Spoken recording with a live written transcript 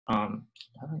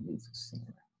How do I move this thing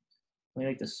around? Let me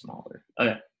make this smaller.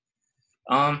 Okay.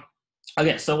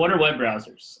 Okay, so what are web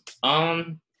browsers?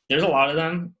 There's a lot of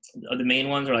them. The main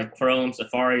ones are like Chrome,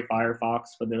 Safari, Firefox,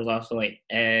 but there's also like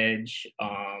Edge.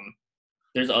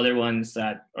 There's other ones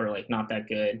that are like not that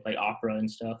good, like Opera and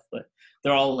stuff, but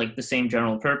they're all like the same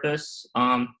general purpose.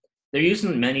 They're used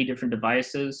in many different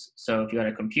devices. So if you got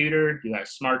a computer, you got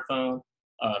a smartphone,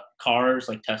 cars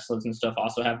like Teslas and stuff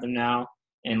also have them now,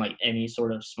 and like any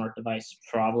sort of smart device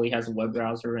probably has a web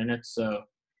browser in it. So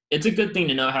it's a good thing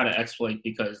to know how to exploit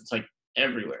because it's like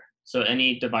everywhere. So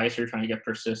any device you're trying to get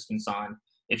persistence on,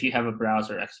 if you have a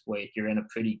browser exploit, you're in a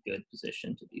pretty good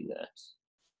position to do that.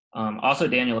 Also,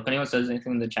 Daniel, if anyone says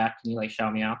anything in the chat, can you like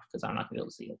shout me out because I'm not gonna be able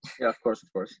to see it. Yeah, of course,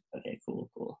 of course. Okay, cool.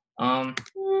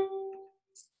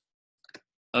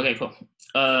 Okay, cool.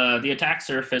 The attack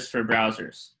surface for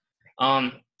browsers.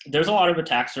 There's a lot of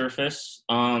attack surface.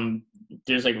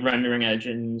 There's like rendering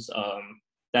engines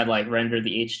that like render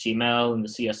the HTML and the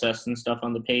CSS and stuff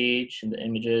on the page and the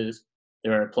images.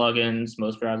 There are plugins.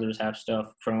 Most browsers have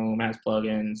stuff. Chrome has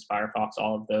plugins. Firefox,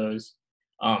 all of those.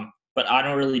 But I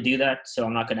don't really do that, so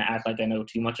I'm not going to act like I know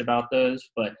too much about those.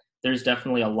 But there's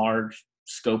definitely a large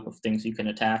scope of things you can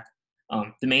attack.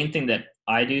 The main thing that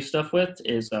I do stuff with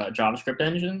is JavaScript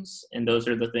engines, and those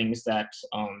are the things that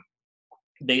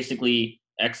basically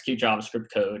execute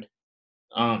JavaScript code.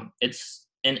 It's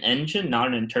an engine, not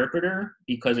an interpreter,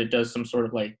 because it does some sort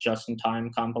of like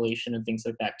just-in-time compilation and things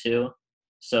like that too.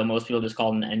 So most people just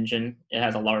call it an engine. It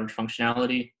has a large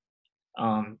functionality.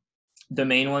 The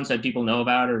main ones that people know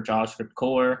about are JavaScript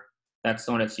Core. That's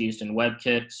the one that's used in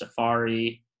WebKit,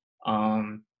 Safari.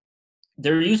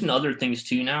 They're using other things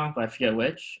too now, but I forget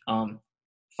which.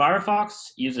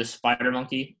 Firefox uses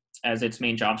SpiderMonkey as its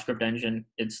main JavaScript engine.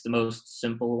 It's the most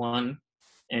simple one,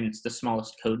 and it's the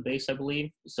smallest code base, I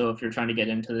believe. So if you're trying to get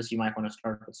into this, you might want to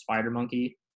start with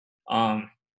SpiderMonkey.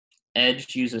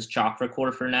 Edge uses Chakra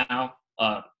Core for now.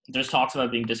 There's talks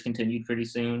about being discontinued pretty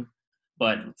soon,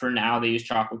 but for now they use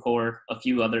Chakra Core. A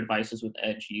few other devices with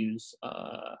Edge use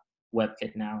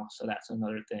WebKit now, so that's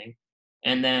another thing.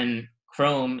 And then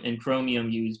Chrome and Chromium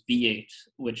use V8,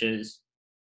 which is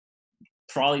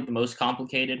probably the most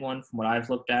complicated one from what I've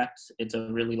looked at. It's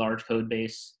a really large code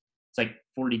base. It's like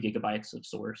 40 gigabytes of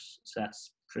source, so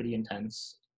that's pretty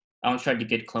intense. I once tried to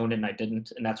git clone it and I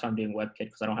didn't, and that's why I'm doing WebKit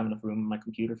because I don't have enough room on my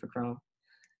computer for Chrome.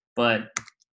 But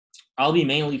I'll be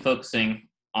mainly focusing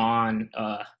on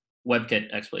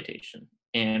WebKit exploitation,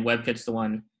 and WebKit's the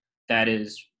one that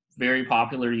is very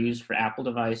popular used for Apple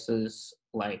devices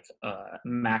like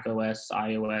Mac OS,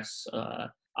 iOS,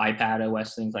 iPad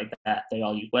OS, things like that. They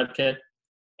all use WebKit,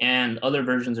 and other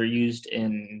versions are used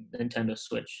in Nintendo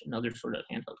Switch and other sort of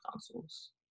handheld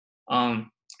consoles.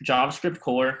 JavaScript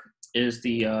Core is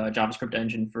the JavaScript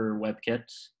engine for WebKit,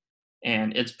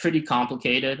 and it's pretty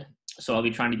complicated, so I'll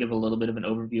be trying to give a little bit of an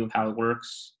overview of how it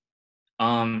works.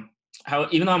 Even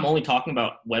though I'm only talking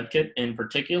about WebKit in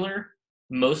particular,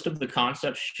 most of the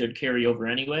concepts should carry over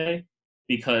anyway,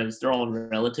 because they're all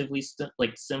relatively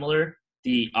similar.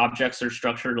 The objects are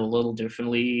structured a little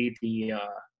differently.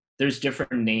 There's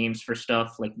different names for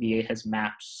stuff, like V8 has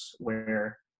maps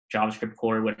where JavaScript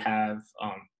Core would have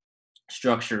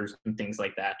structures and things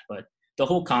like that, but the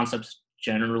whole concept's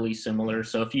generally similar.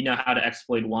 So if you know how to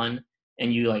exploit one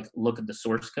and you like look at the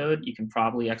source code, you can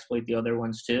probably exploit the other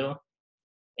ones too.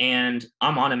 And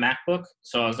I'm on a MacBook,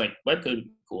 so I was like, webcode would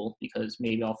be cool because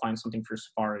maybe I'll find something for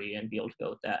Safari and be able to go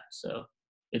with that. So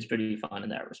it's pretty fun in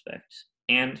that respect.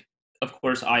 And of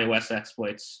course, iOS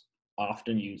exploits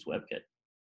often use WebKit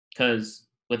because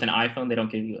with an iPhone, they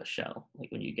don't give you a shell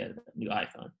like when you get a new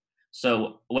iPhone.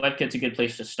 So WebKit's a good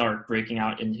place to start breaking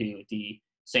out into the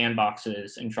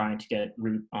sandboxes and trying to get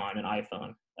root on an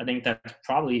iPhone. I think that's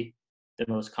probably the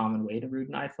most common way to root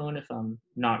an iPhone, if I'm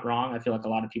not wrong. I feel like a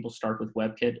lot of people start with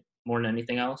WebKit more than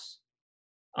anything else.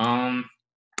 Oh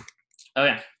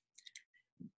yeah,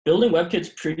 building WebKit's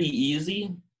pretty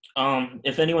easy.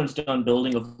 If anyone's done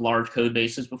building of large code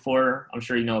bases before, I'm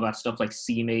sure you know about stuff like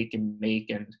CMake and make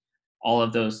and all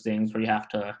of those things where you have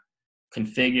to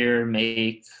configure,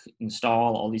 make,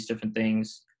 install, all these different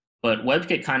things. But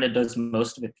WebKit kind of does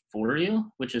most of it for you,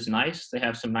 which is nice. They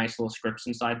have some nice little scripts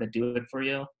inside that do it for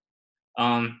you.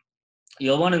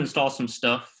 You'll want to install some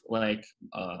stuff like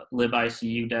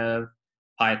libicudev,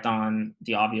 Python,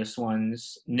 the obvious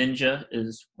ones. Ninja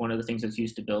is one of the things that's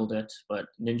used to build it, but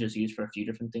Ninja's used for a few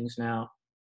different things now.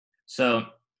 So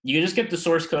you just get the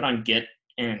source code on Git,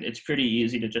 and it's pretty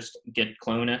easy to just git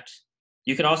clone it.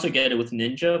 You could also get it with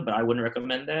Ninja, but I wouldn't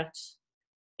recommend that.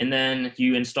 And then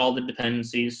you install the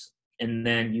dependencies, and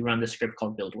then you run the script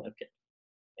called build WebKit.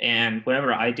 And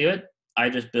whenever I do it, I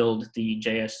just build the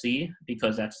JSC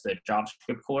because that's the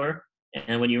JavaScript core.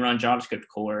 And when you run JavaScript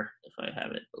core, if I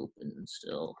have it open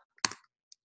still,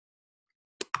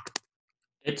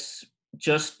 it's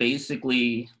just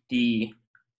basically the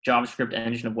JavaScript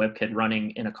engine of WebKit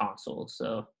running in a console.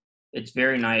 So it's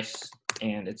very nice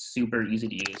and it's super easy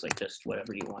to use, like just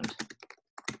whatever you want.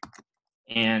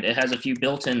 And it has a few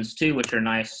built-ins too, which are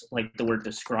nice, like the word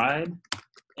describe,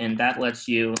 and that lets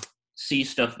you see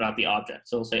stuff about the object.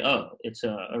 So it'll say, oh, it's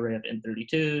an array of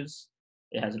int32s.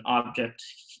 It has an object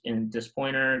in this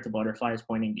pointer. The butterfly is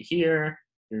pointing to here.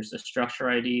 Here's the structure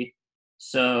ID.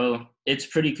 So it's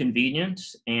pretty convenient.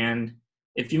 And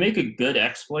if you make a good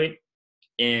exploit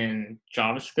in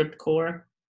JavaScript core,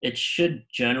 it should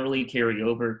generally carry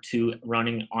over to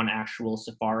running on actual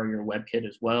Safari or WebKit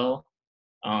as well.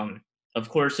 Of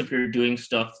course, if you're doing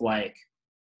stuff like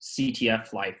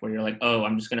CTF-like, where you're like, oh,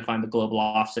 I'm just going to find the global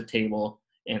offset table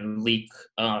and leak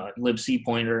libc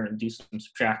pointer and do some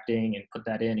subtracting and put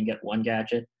that in and get one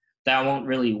gadget, that won't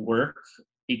really work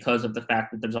because of the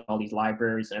fact that there's all these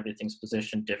libraries and everything's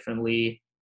positioned differently,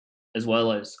 as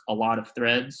well as a lot of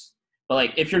threads. But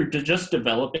like, if you're just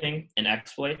developing an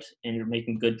exploit and you're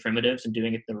making good primitives and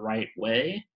doing it the right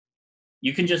way,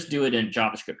 you can just do it in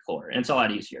JavaScript core, and it's a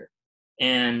lot easier.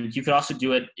 And you could also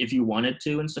do it if you wanted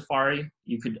to in Safari.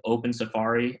 You could open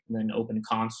Safari and then open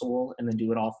console and then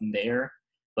do it all from there.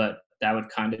 But that would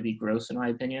kind of be gross in my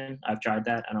opinion. I've tried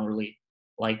that. I don't really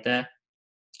like that.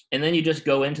 And then you just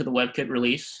go into the WebKit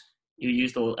release. You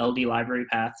use the LD library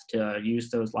path to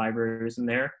use those libraries in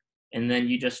there. And then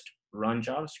you just run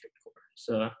JavaScript core.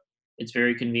 So it's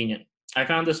very convenient. I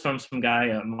found this from some guy,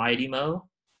 MightyMo.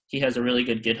 He has a really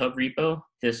good GitHub repo.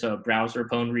 This browser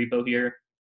pwn repo here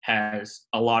has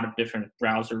a lot of different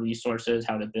browser resources,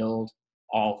 how to build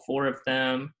all 4 of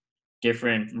them,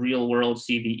 different real-world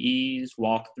CVEs,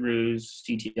 walkthroughs,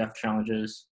 CTF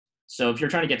challenges. So if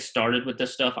you're trying to get started with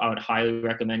this stuff, I would highly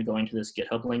recommend going to this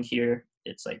GitHub link here.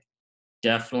 It's like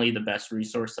definitely the best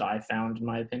resource that I've found, in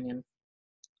my opinion.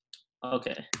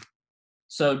 Okay,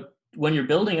 so when you're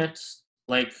building it,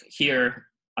 like here,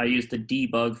 I use the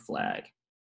debug flag.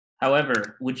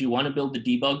 However, would you want to build the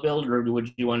debug build, or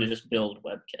would you want to just build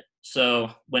WebKit? So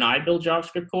when I build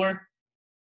JavaScript core,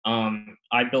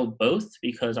 I build both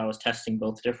because I was testing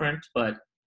both different, but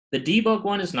the debug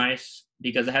one is nice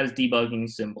because it has debugging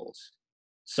symbols.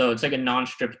 So it's like a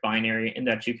non-stripped binary in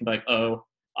that you can be like, oh,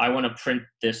 I want to print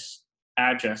this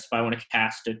address, but I want to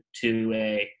cast it to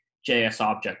a JS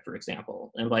object, for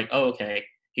example. And like, oh, okay,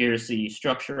 here's the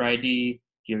structure ID,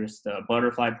 here's the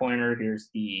butterfly pointer, here's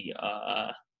the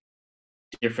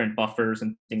different buffers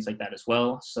and things like that as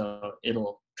well. So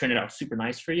it'll print it out super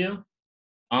nice for you.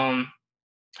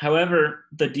 However,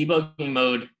 the debugging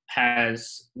mode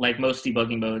has, like most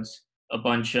debugging modes, a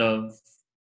bunch of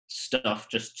stuff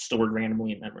just stored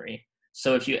randomly in memory.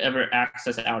 So if you ever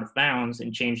access it out of bounds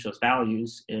and change those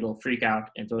values, it'll freak out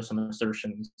and throw some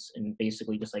assertions and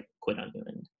basically just like quit on you.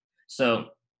 And so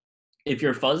if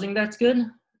you're fuzzing, that's good,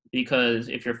 because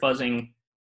if you're fuzzing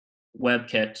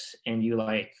WebKit and you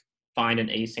like find an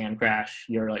ASAN crash,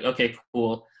 you're like, okay,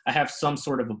 cool, I have some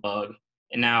sort of a bug.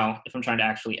 And now if I'm trying to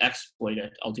actually exploit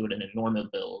it, I'll do it in a normal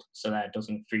build so that it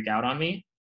doesn't freak out on me.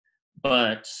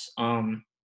 But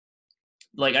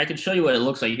like I could show you what it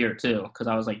looks like here too, because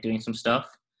I was like doing some stuff.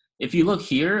 If you look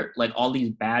here, like all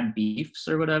these bad beefs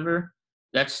or whatever,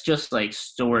 that's just like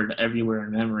stored everywhere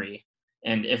in memory.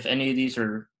 And if any of these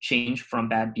are changed from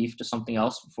bad beef to something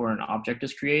else before an object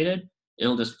is created,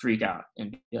 it'll just freak out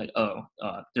and be like, oh,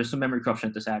 there's some memory corruption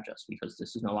at this address because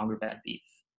this is no longer bad beef.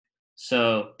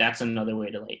 So that's another way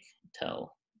to like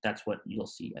tell. That's what you'll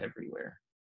see everywhere.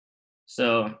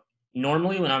 So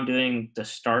normally when I'm doing the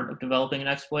start of developing an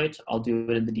exploit, I'll do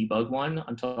it in the debug one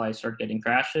until I start getting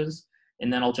crashes,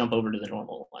 and then I'll jump over to the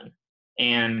normal one.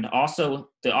 And also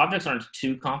the objects aren't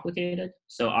too complicated.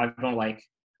 So I feel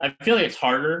like it's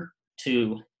harder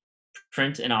to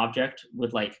print an object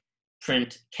with like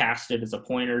print casted as a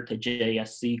pointer to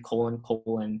JSC :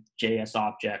 JS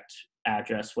object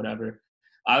address, whatever.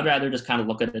 I would rather just kind of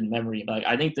look at it in memory and be like,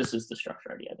 I think this is the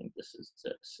structure ID. I think this is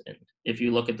this. And if you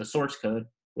look at the source code,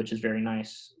 which is very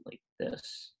nice, like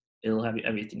this, it'll have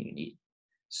everything you need.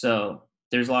 So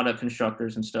there's a lot of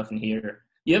constructors and stuff in here.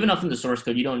 You have enough in the source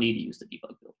code. You don't need to use the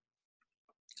debug build.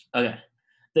 Okay.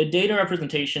 The data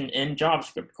representation in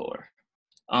JavaScript core.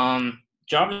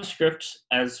 JavaScript,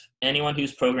 as anyone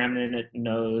who's programming in it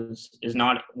knows, is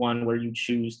not one where you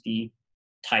choose the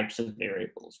types of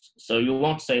variables. So you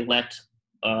won't say let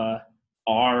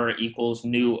r equals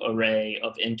new array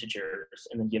of integers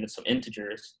and then give it some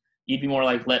integers. you'd be more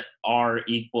like let R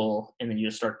equal, and then you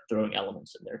just start throwing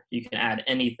elements in there. You can add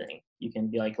anything. You can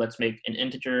be like, let's make an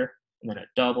integer, and then a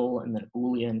double, and then a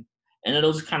Boolean, and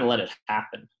it'll just kind of let it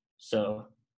happen. So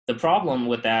the problem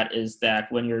with that is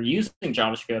that when you're using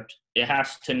JavaScript, it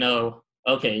has to know,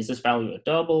 okay, is this value a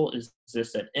double? Is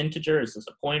this an integer? Is this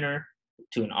a pointer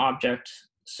to an object?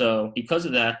 So because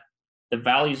of that, the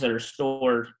values that are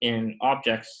stored in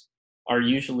objects are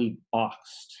usually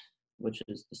boxed, which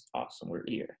is this awesome word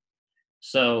here.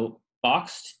 So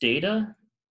boxed data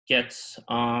gets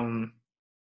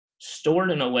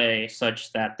stored in a way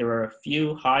such that there are a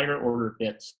few higher order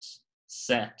bits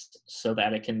set so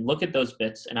that it can look at those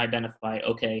bits and identify,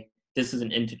 okay, this is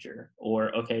an integer,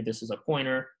 or okay, this is a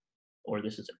pointer, or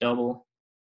this is a double.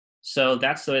 So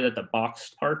that's the way that the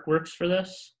boxed part works for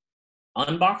this.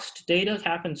 Unboxed data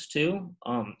happens too.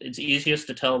 It's easiest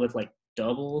to tell with like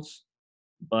doubles,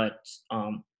 but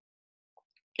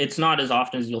it's not as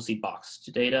often as you'll see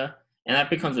boxed data. And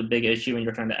that becomes a big issue when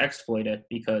you're trying to exploit it,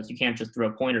 because you can't just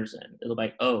throw pointers in. It'll be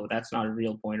like, oh, that's not a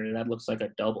real pointer. That looks like a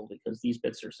double because these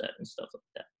bits are set and stuff like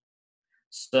that.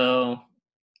 So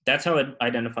that's how it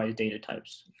identifies data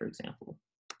types, for example.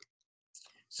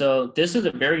 So this is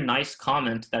a very nice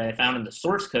comment that I found in the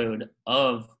source code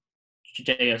of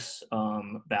JS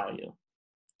value.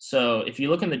 So if you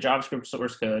look in the JavaScript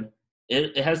source code,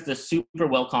 it has this super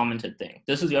well commented thing.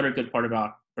 This is the other good part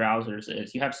about browsers,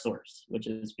 is you have source, which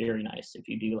is very nice if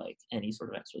you do like any sort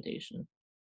of exploitation.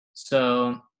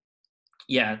 So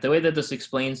yeah, the way that this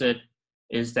explains it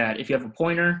is that if you have a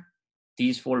pointer,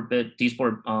 these four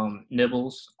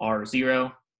nibbles are 0.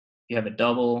 If you have a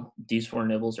double, these 4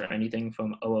 nibbles are anything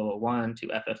from 0001 to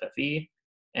FFFE.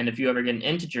 And if you ever get an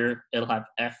integer, it'll have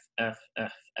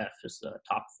FFFF is the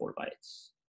top 4 bytes.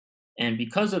 And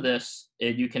because of this,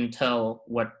 you can tell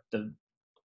what the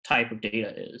type of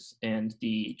data is. And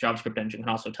the JavaScript engine can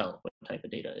also tell what type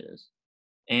of data it is.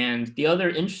 And the other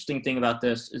interesting thing about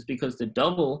this is because the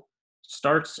double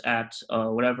starts at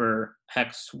whatever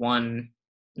hex 1,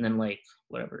 and then like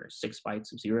whatever 6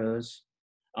 bytes of zeros.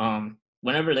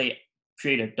 Whenever they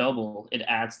create a double, it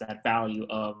adds that value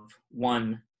of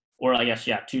 1, or I guess,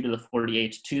 yeah, 2 to the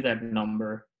 48 to that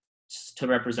number to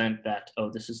represent that,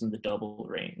 oh, this is in the double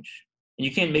range. And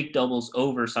you can't make doubles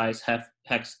oversize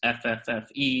hex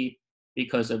FFFE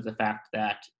because of the fact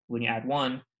that when you add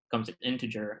 1, comes an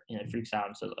integer, and it freaks out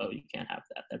and says, oh, you can't have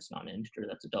that. That's not an integer,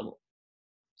 that's a double.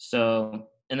 So,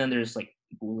 and then there's like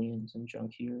Booleans and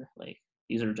junk here. Like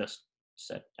these are just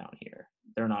set down here.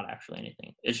 They're not actually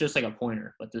anything. It's just like a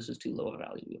pointer, but this is too low a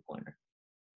value to be a pointer.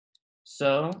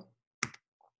 So,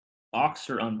 boxed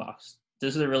or unboxed?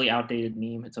 This is a really outdated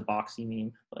meme. It's a boxy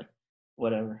meme, but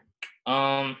whatever.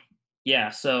 Yeah,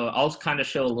 so I'll kind of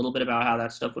show a little bit about how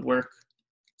that stuff would work.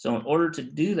 So in order to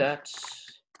do that,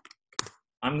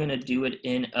 I'm going to do it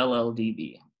in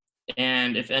LLDB.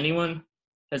 And if anyone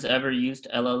has ever used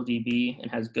LLDB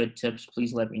and has good tips,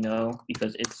 please let me know,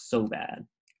 because it's so bad.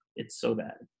 It's so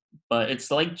bad. But it's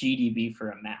like GDB for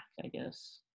a Mac, I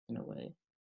guess, in a way.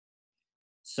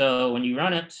 So when you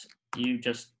run it, you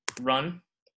just run,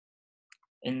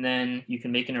 and then you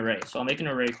can make an array. So I'll make an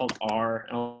array called R,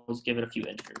 and I'll just give it a few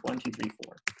integers, 1, 2, 3,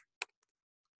 4.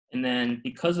 And then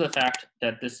because of the fact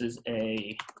that this is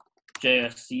a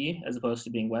JSC as opposed to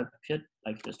being WebKit,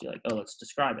 I can just be like, oh, let's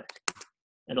describe it.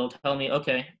 It'll tell me,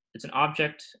 okay, it's an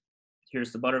object,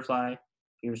 here's the butterfly,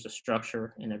 here's the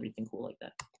structure, and everything cool like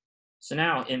that. So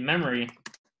now in memory,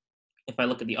 if I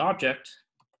look at the object,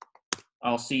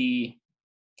 I'll see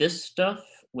this stuff,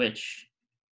 which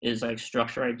is like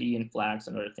structure ID and flags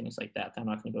and other things like that I'm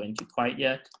not going to go into quite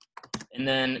yet. And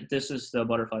then this is the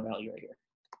butterfly value right here.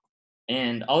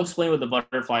 And I'll explain what the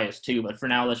butterfly is too, but for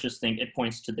now, let's just think it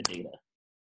points to the data.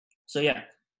 So yeah,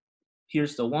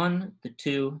 here's the 1, the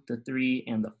 2, the 3,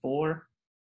 and the 4.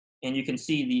 And you can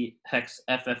see the hex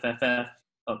FFFF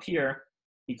up here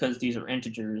because these are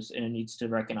integers, and it needs to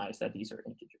recognize that these are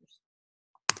integers.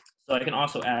 So I can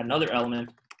also add another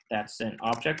element that's an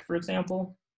object, for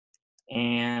example.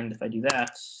 And if I do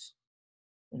that,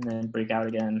 and then break out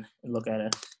again and look at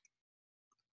it,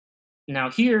 now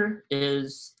here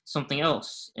is something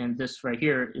else, and this right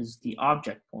here is the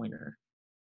object pointer.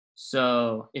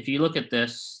 So if you look at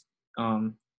this,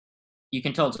 you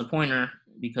can tell it's a pointer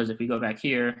because if we go back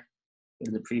here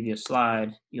to the previous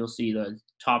slide, you'll see the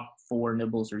top 4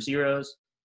 nibbles are zeros.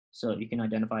 So you can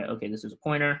identify, okay, this is a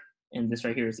pointer, and this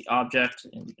right here is the object,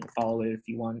 and you can follow it if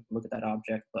you want, look at that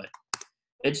object, but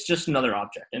it's just another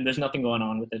object, and there's nothing going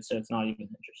on with it, so it's not even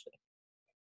interesting.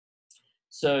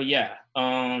 So yeah,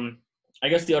 I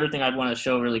guess the other thing I'd want to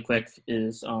show really quick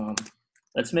is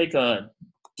let's make a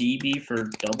db for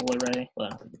double array.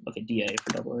 Well, okay, da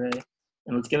for double array.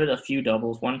 And let's give it a few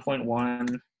doubles,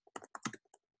 1.1,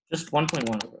 just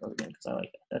 1.1 over again, because I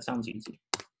like that. That sounds easy.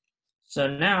 So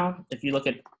now, if you look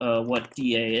at what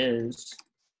DA is,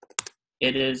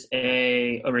 it is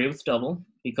a array with double,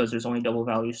 because there's only double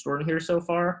values stored in here so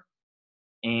far.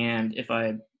 And if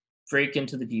I break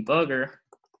into the debugger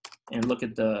and look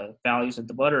at the values of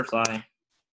the butterfly,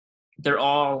 they're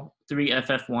all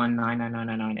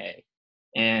 3ff19999a.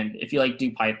 And if you like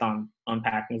do Python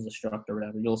unpacking as a struct or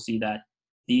whatever, you'll see that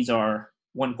these are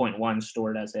 1.1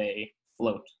 stored as a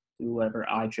float through whatever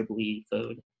IEEE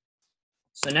code.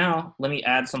 So now let me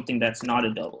add something that's not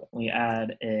a double. Let me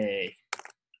add a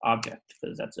object,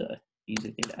 because that's a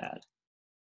easy thing to add.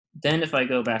 Then if I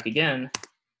go back again,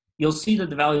 you'll see that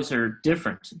the values are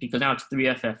different, because now it's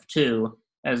 3ff2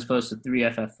 as opposed to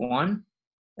 3ff1.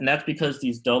 And that's because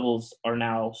these doubles are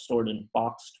now stored in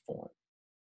boxed form.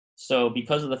 So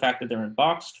because of the fact that they're in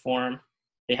boxed form,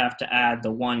 they have to add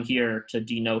the 1 here to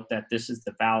denote that this is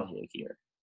the value here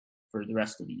for the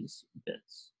rest of these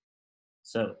bits.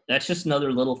 So that's just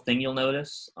another little thing you'll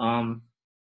notice.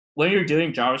 When you're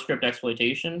doing JavaScript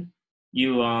exploitation,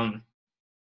 you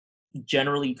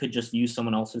generally could just use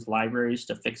someone else's libraries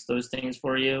to fix those things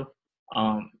for you.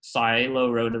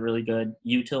 Silo wrote a really good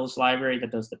utils library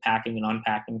that does the packing and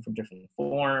unpacking from different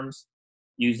forms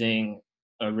using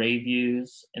array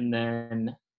views. And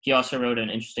then he also wrote an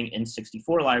interesting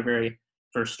int64 library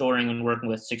for storing and working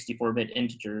with 64-bit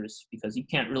integers, because you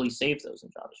can't really save those in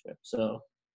JavaScript. So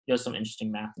he does some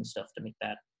interesting math and stuff to make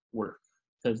that work,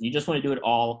 because you just want to do it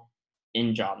all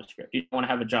in JavaScript. You don't want to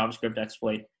have a JavaScript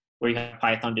exploit where you have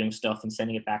Python doing stuff and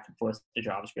sending it back and forth to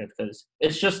JavaScript, because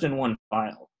it's just in one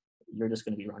file. You're just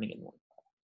going to be running in one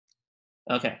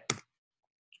file. Okay.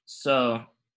 So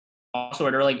also,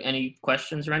 are there like any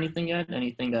questions or anything yet?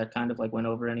 Anything that kind of like went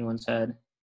over anyone's head?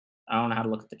 I don't know how to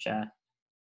look at the chat.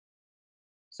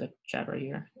 Is that chat right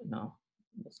here? No,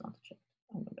 that's not the chat.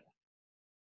 I'll go back.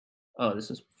 Oh,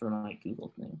 this is for my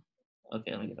Google thing.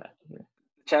 Okay, let me get back to here.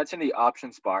 Chat's in the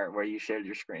options bar where you shared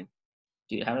your screen.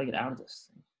 Dude, how do I get out of this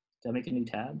thing? Did I make a new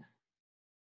tab?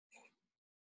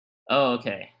 Oh,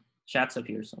 okay. Chat's up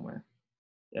here somewhere.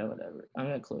 Yeah, whatever. I'm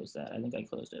gonna close that. I think I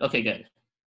closed it. Okay, good.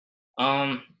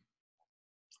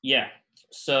 Yeah.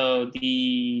 So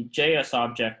the JS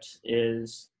object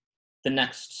is the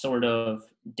next sort of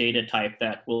data type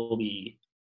that we'll be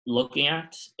looking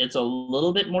at. It's a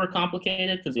little bit more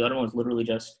complicated because the other one was literally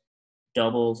just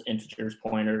doubles, integers,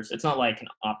 pointers. It's not like an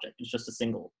object. It's just a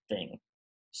single thing.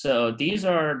 So these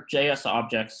are JS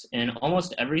objects, and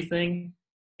almost everything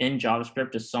in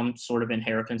JavaScript is some sort of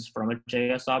inheritance from a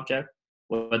JS object,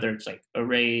 whether it's like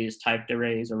arrays, typed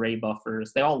arrays, array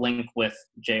buffers. They all link with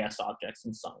JS objects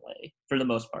in some way, for the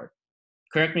most part.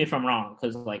 Correct me if I'm wrong,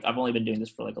 because like I've only been doing this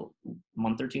for like a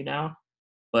month or two now,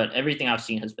 but everything I've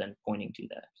seen has been pointing to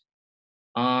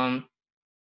that.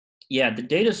 Yeah, the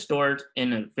data is stored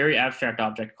in a very abstract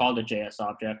object called a JS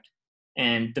object.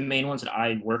 And the main ones that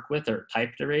I work with are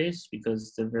typed arrays,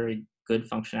 because they're very good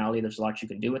functionality. There's a lot you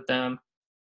can do with them.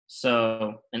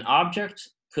 So an object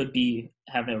could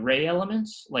have array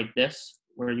elements like this,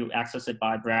 where you access it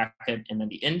by bracket and then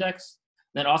the index.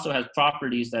 And it also has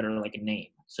properties that are like a name.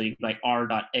 So you like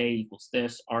r.a equals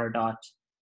this, r.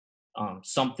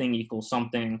 Something equals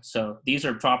something. So these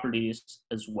are properties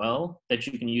as well that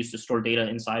you can use to store data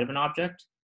inside of an object.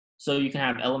 So you can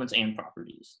have elements and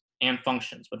properties and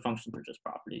functions, but functions are just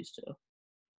properties too.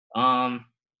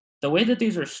 The way that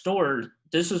these are stored,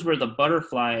 this is where the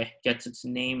butterfly gets its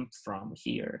name from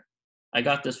here. I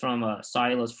got this from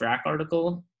Silas Frack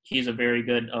article. He's a very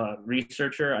good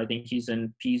researcher. I think he's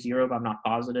in P0, but I'm not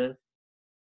positive.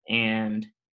 And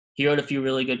he wrote a few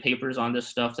really good papers on this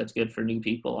stuff that's good for new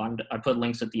people. I put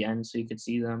links at the end so you could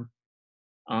see them.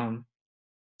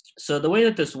 So the way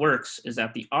that this works is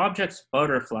that the object's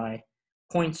butterfly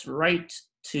points right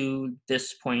to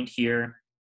this point here,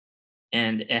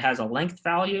 and it has a length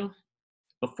value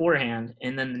beforehand,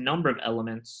 and then the number of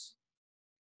elements,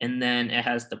 and then it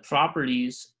has the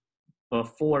properties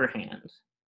beforehand.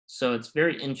 So it's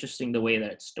very interesting the way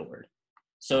that it's stored.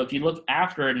 So if you look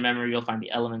after in memory, you'll find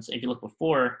the elements. If you look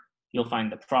before, you'll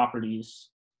find the properties,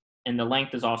 and the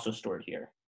length is also stored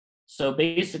here. So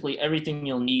basically everything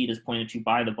you'll need is pointed to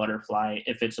by the butterfly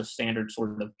if it's a standard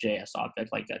sort of JS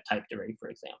object, like a typed array, for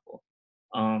example.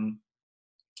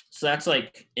 So that's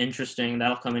like interesting.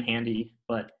 That'll come in handy,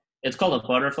 but it's called a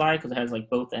butterfly because it has like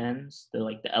both ends.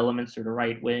 The elements are the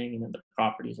right wing and then the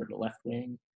properties are the left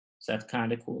wing. So that's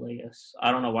kind of cool, I guess.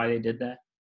 I don't know why they did that.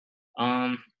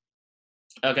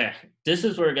 Okay, this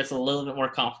is where it gets a little bit more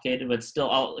complicated, but still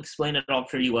I'll explain it all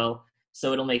pretty well.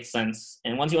 So it'll make sense.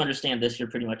 And once you understand this, you're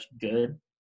pretty much good.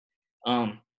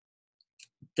 Um,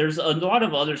 there's a lot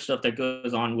of other stuff that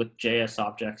goes on with JS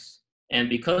objects. And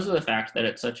because of the fact that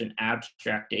it's such an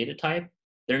abstract data type,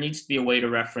 there needs to be a way to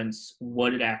reference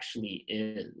what it actually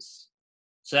is.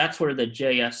 So that's where the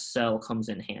JS cell comes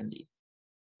in handy.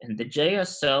 And the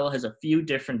JS cell has a few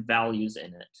different values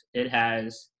in it. It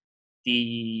has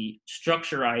the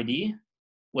structure ID,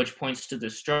 which points to the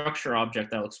structure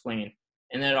object I'll explain.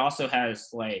 And then it also has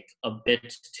like a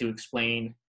bit to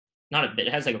explain, not a bit,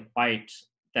 it has like a byte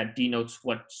that denotes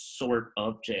what sort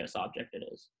of JS object it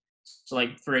is. So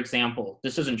like, for example,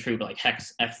 this isn't true, but like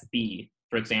hex FB,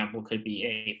 for example, could be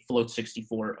a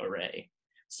float64 array.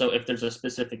 So if there's a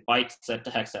specific byte set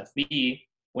to hex FB,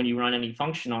 when you run any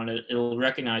function on it, it'll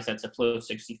recognize that's a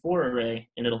float64 array,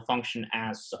 and it'll function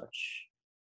as such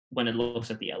when it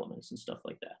looks at the elements and stuff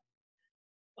like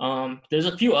that. There's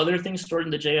a few other things stored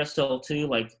in the JSL too,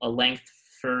 like a length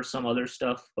for some other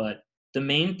stuff, but the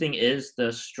main thing is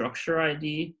the structure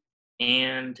ID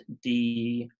and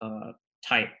the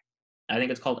type. I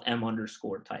think it's called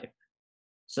m_type.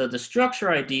 So the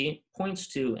structure ID points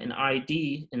to an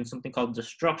ID in something called the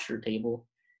structure table,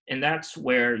 and that's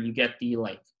where you get the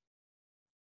like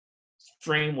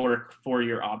framework for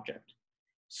your object.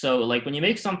 So like when you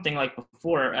make something like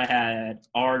before, I had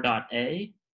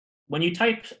r.a. When you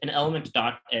type an element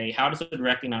 .a, how does it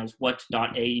recognize what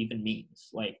 .a even means?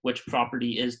 Like which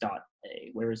property is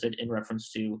 .a? Where is it in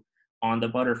reference to on the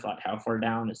butterfly? How far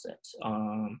down is it?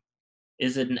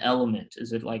 Is it an element?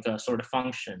 Is it like a sort of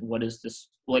function? What is this?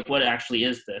 Like what actually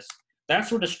is this?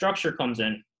 That's where the structure comes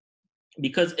in,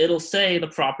 because it'll say the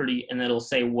property and it'll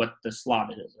say what the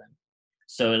slot it is in.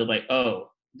 So it'll be like, oh,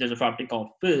 there's a property called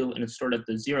foo, and it's stored at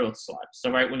the 0th slot.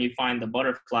 So right when you find the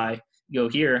butterfly, you go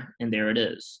here, and there it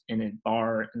is, and then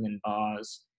bar, and then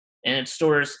bars, and it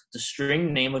stores the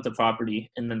string name of the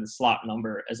property and then the slot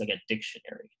number as like a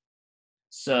dictionary.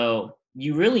 So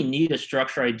you really need a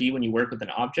structure ID when you work with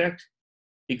an object,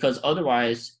 because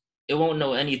otherwise it won't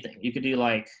know anything. You could do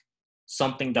like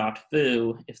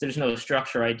something.foo. If there's no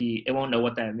structure ID, it won't know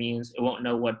what that means. It won't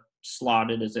know what slot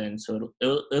it is in, so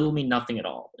it'll mean nothing at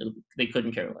all. They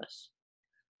couldn't care less.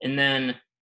 And then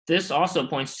this also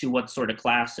points to what sort of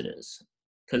class it is,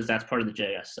 because that's part of the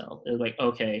JS cell. It's like,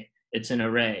 okay, it's an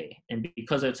array, and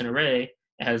because it's an array,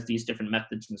 it has these different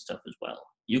methods and stuff as well.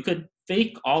 You could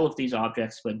fake all of these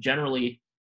objects, but generally,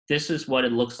 this is what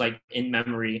it looks like in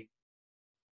memory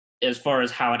as far as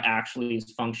how it actually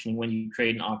is functioning when you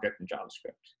create an object in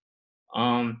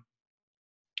JavaScript.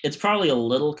 It's probably a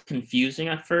little confusing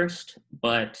at first,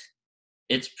 but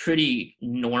it's pretty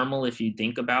normal if you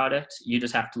think about it. You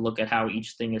just have to look at how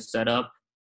each thing is set up.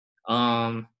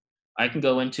 I can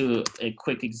go into a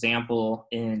quick example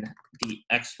in the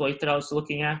exploit that I was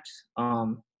looking at.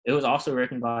 It was also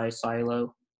written by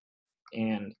Silo,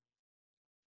 and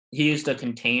he used a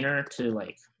container to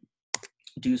like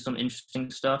do some interesting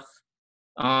stuff.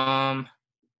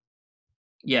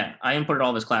 Yeah, I imported all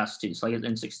of his classes too, so like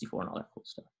N64 and all that cool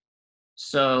stuff.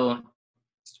 So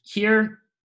here,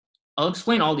 I'll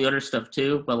explain all the other stuff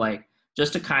too, but like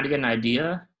just to kind of get an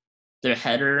idea, the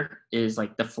header is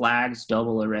like the flags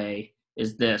double array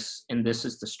is this, and this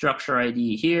is the structure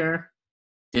ID here.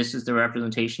 This is the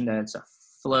representation that it's a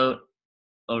float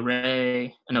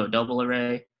array, no, double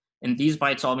array, and these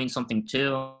bytes all mean something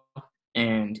too.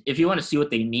 And if you want to see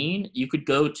what they mean, you could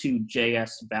go to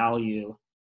JS value.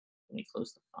 Let me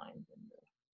close the find window.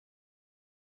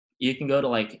 You can go to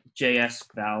like JS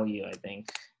value, I think,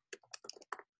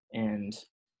 and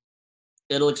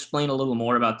it'll explain a little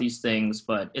more about these things,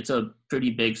 but it's a pretty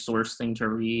big source thing to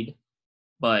read.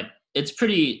 But it's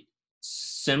pretty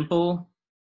simple.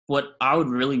 What I would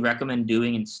really recommend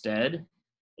doing instead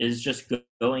is just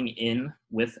going in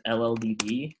with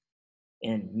LLDB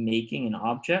and making an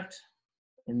object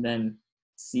and then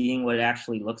seeing what it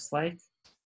actually looks like.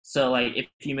 So like if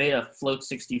you made a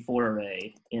float64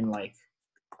 array in like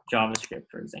JavaScript,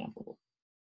 for example,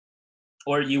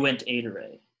 or uint8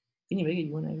 array. Can you make a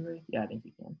uint8 array? Yeah, I think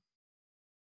you can.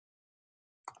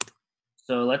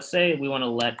 So let's say we want to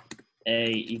let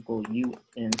a equal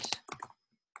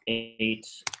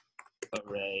uint8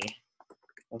 array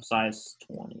of size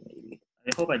 20, maybe.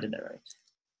 I hope I did that right.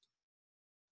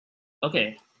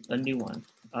 Okay, a new one.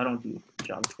 I don't do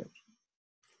JavaScript.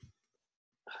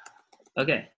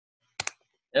 Okay.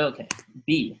 Okay,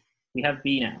 B. We have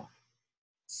B now.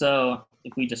 So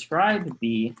if we describe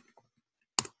B,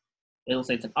 it'll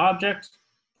say it's an object.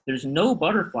 There's no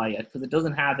butterfly yet because it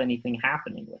doesn't have anything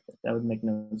happening with it. That would make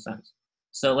no sense.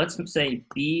 So let's say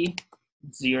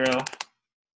B0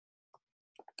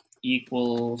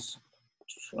 equals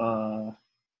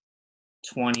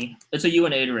 20. It's a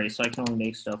UNA array, so I can only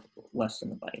make stuff less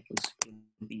than a byte. Let's give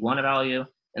B1 value.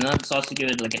 And then let's also give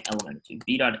it like an element to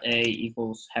b.a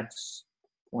equals hex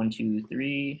 1, 2,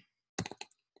 3.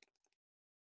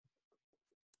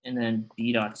 And then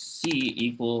b.c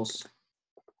equals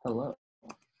hello.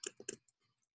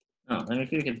 Oh, let me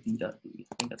figure out b.b.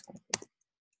 I think that's kind of cool.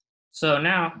 So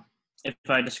now, if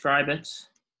I describe it,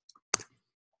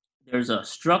 there's a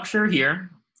structure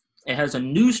here. It has a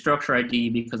new structure ID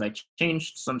because I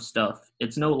changed some stuff.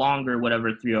 It's no longer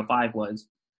whatever 305 was,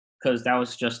 because that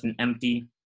was just an empty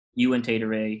uint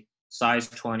array, size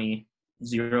 20,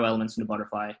 0 elements in a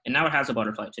butterfly. And now it has a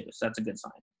butterfly too, so that's a good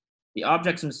sign. The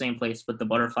object's in the same place, but the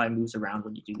butterfly moves around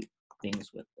when you do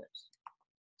things with this.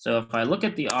 So if I look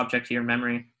at the object here in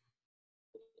memory,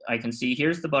 I can see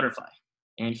here's the butterfly,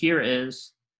 and here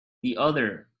is the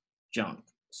other junk.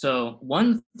 So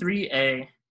 1.3a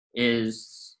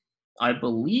is, I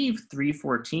believe,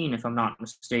 3.14 if I'm not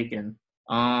mistaken.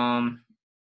 Let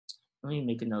me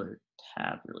make another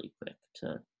tab really quick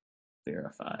to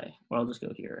verify. Or I'll just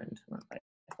go here and run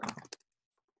Python.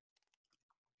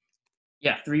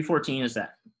 Yeah, 3.14 is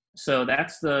that. So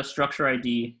that's the structure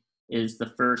ID is the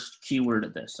first keyword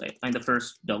of this. I find the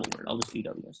first double word. I'll just do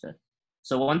W instead.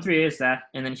 So 1.3a is that,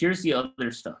 and then here's the other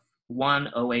stuff.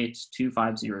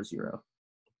 1082500.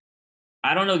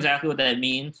 I don't know exactly what that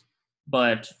means,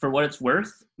 but for what it's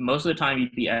worth, most of the time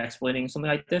you'd be exploiting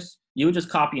something like this, you would just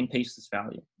copy and paste this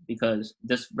value because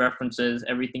this references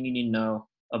everything you need to know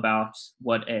about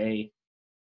what a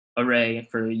array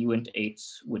for uint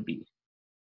 8s would be.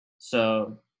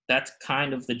 So that's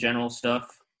kind of the general stuff.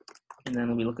 And then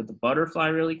when we look at the butterfly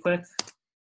really quick,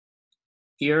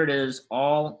 here it is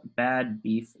all bad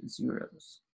beef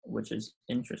zeros, which is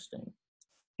interesting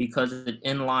because it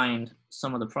inlined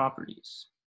some of the properties.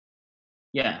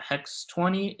 Yeah, hex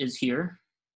 20 is here.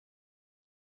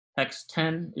 Hex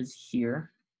 10 is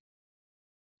here.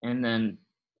 And then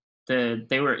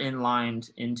they were inlined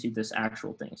into this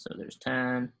actual thing. So there's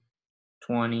 10,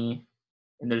 20,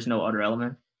 and there's no other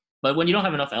element. But when you don't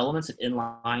have enough elements, it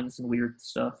inlines and weird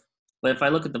stuff. But if I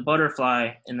look at the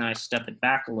butterfly and then I step it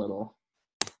back a little,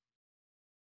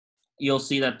 you'll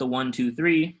see that the 1, 2,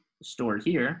 3 stored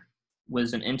here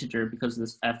was an integer because of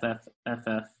this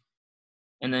FF.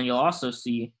 And then you'll also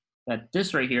see that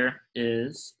this right here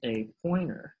is a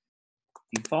pointer.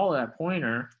 If you follow that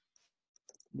pointer,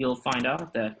 you'll find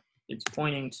out that it's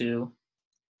pointing to,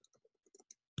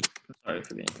 I'm sorry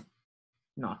for being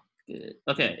not good.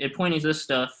 Okay, it pointing to this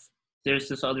stuff. There's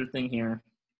this other thing here.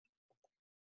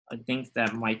 I think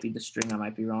that might be the string. I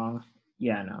might be wrong.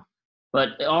 Yeah, no.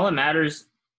 But all that matters,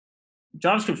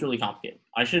 JavaScript's really complicated.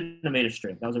 I shouldn't have made a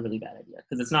string. That was a really bad idea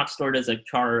because it's not stored as a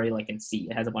char array like in C.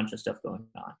 It has a bunch of stuff going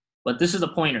on. But this is a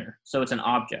pointer, so it's an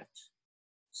object.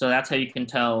 So that's how you can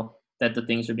tell that the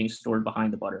things are being stored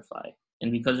behind the butterfly.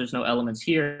 And because there's no elements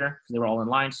here, because they were all in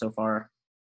line so far,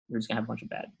 we're just gonna have a bunch of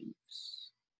bad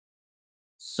beefs.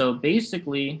 So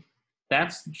basically,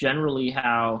 that's generally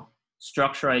how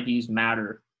structure IDs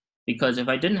matter. Because if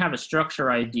I didn't have a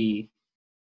structure ID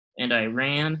and I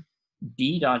ran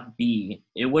b.b,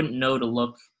 it wouldn't know to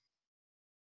look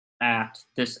at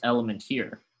this element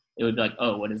here. It would be like,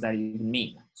 oh, what does that even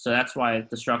mean? So that's why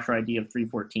the structure ID of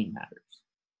 3.14 matters.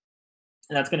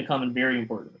 And that's going to come in very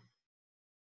important.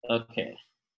 Okay.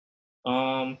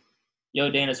 Yo,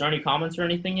 Dan, is there any comments or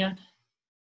anything yet?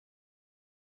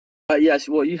 Yes,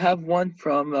 well, you have one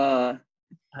from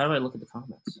How do I look at the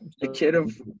comments? the kid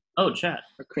of chat.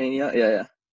 Ukrainia. Yeah.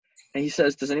 And he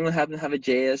says, does anyone happen to have a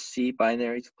JSC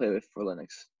binary to play with for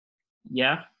Linux?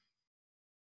 Yeah.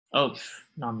 Oh,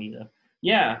 not me though.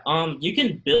 Yeah, you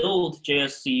can build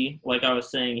JSC like I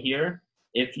was saying here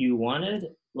if you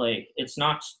wanted. Like, it's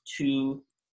not too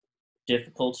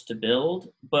difficult to build,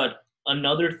 but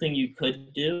another thing you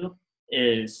could do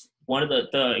is one of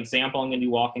the example I'm going to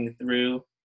be walking through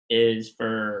is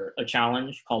for a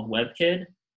challenge called WebKit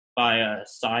by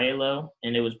CSAW,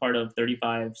 and it was part of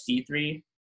 35C3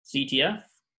 CTF.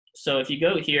 So if you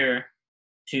go here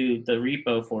to the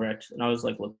repo for it, and I was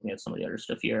like looking at some of the other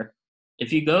stuff here.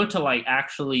 If you go to like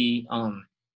actually,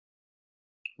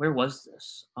 where was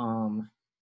this?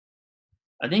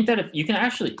 I think that if you can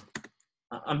actually,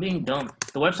 I'm being dumb.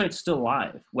 The website's still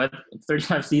live. Web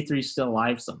 35C3 is still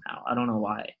live somehow. I don't know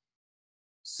why.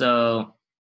 So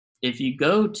if you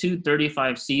go to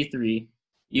 35C3,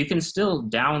 you can still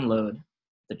download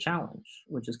the challenge,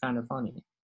 which is kind of funny.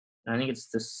 And I think it's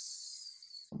this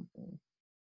something.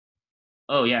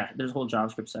 Oh yeah, there's a whole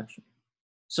JavaScript section.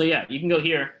 So yeah, you can go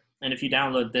here, and if you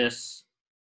download this,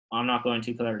 I'm not going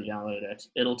to because I already downloaded it.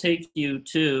 It'll take you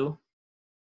to,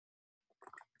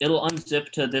 it'll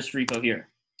unzip to this repo here.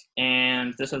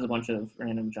 and this has a bunch of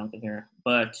random junk in here,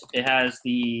 but it has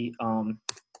the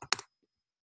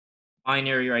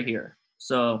binary right here.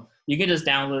 So you can just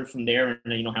download it from there, and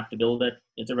then you don't have to build it.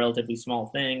 It's a relatively small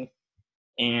thing,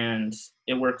 and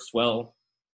it works well.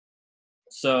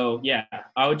 So yeah,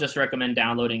 I would just recommend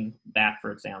downloading that,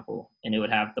 for example, and it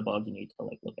would have the bug you need to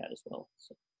like look at as well.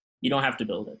 So you don't have to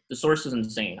build it. The source is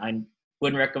insane. I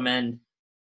wouldn't recommend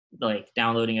like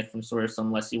downloading it from source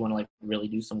unless you want to like really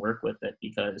do some work with it,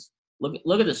 because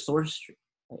look at the source tree.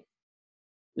 Like,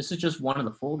 this is just one of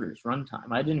the folders,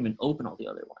 runtime. I didn't even open all the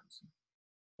other ones.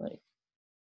 Like,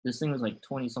 this thing was like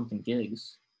 20 something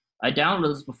gigs. I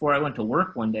downloaded this before I went to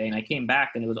work one day, and I came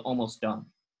back and it was almost done.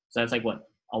 So that's like what,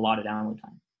 a lot of download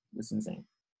time. It's insane.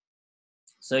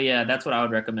 So yeah, that's what I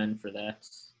would recommend for that.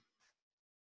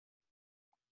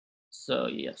 So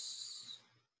yes.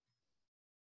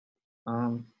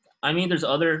 I mean, there's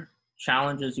other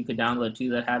challenges you could download too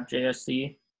that have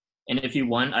JSC. And if you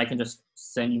want, I can just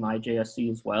send you my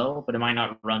JSC as well, but it might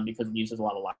not run because it uses a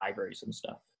lot of libraries and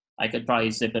stuff. I could probably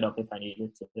zip it up if I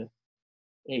needed to.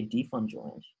 Hey, Defund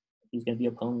joined. He's going to be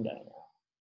a pwn guy now.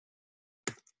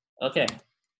 Okay.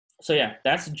 So yeah,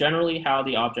 that's generally how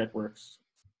the object works.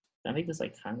 Can I make this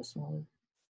like kind of smaller?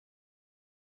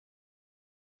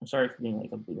 I'm sorry for being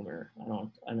like a boomer.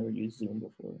 I never used Zoom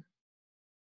before.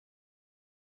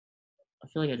 I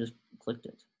feel like I just clicked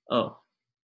it. Oh.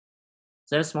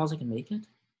 Is that as small as I can make it?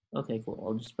 Okay, cool.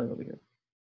 I'll just put it over here.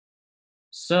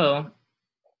 So,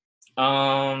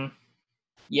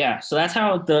 yeah, so that's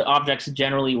how the objects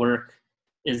generally work,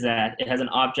 is that it has an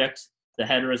object. The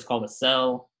header is called a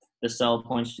cell. The cell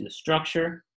points to the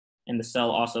structure, and the cell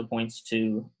also points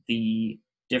to the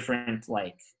different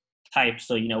like types,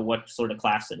 so you know what sort of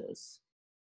class it is.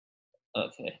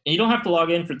 Okay, and you don't have to log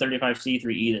in for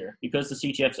 35C3 either. Because the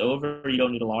CTF's over, you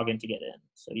don't need to log in to get in.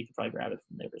 So you can probably grab it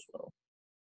from there as well.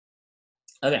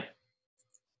 Okay.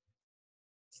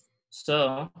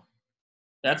 So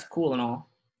that's cool and all,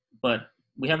 but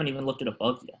we haven't even looked at a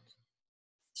bug yet.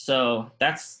 So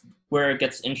that's where it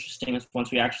gets interesting, is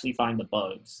once we actually find the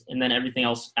bugs, and then everything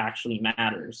else actually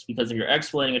matters, because if you're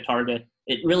exploiting a target,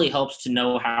 it really helps to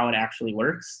know how it actually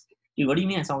works. Dude, what do you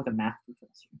mean I sound like a math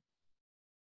professor?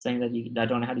 Saying that I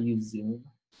don't know how to use Zoom?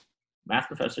 Math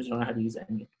professors don't know how to use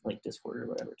any, like Discord or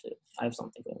whatever too. I have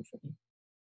something going for me.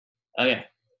 Okay.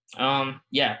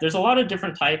 Yeah, there's a lot of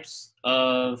different types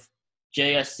of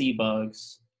JSC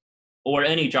bugs, or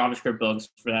any JavaScript bugs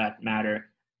for that matter.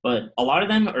 But a lot of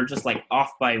them are just like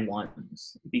off by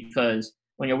ones, because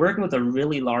when you're working with a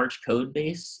really large code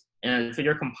base, and if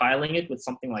you're compiling it with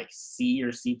something like C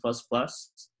or C++,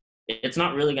 it's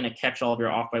not really going to catch all of your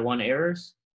off by one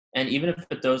errors. And even if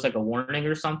it throws like a warning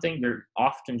or something, you're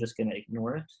often just going to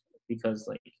ignore it, because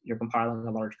like you're compiling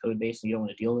a large code base and you don't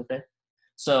want to deal with it.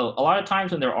 So a lot of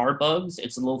times when there are bugs,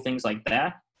 it's little things like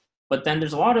that. But then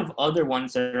there's a lot of other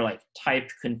ones that are like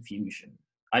typed confusion.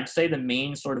 I'd say the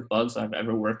main sort of bugs I've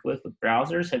ever worked with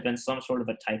browsers have been some sort of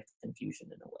a typed confusion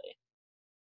in a way.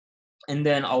 And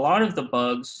then a lot of the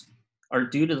bugs are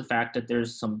due to the fact that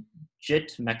there's some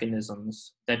JIT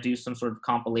mechanisms that do some sort of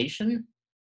compilation,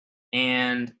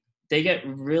 and they get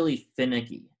really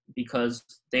finicky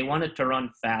because they want it to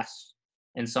run fast,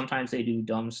 and sometimes they do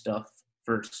dumb stuff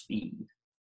for speed,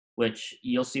 which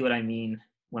you'll see what I mean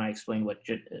when I explain what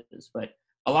JIT is. But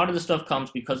a lot of the stuff comes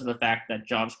because of the fact that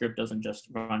JavaScript doesn't just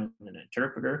run in an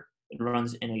interpreter, it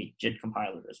runs in a JIT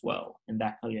compiler as well, and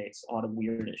that creates a lot of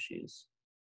weird issues.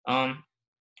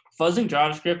 Fuzzing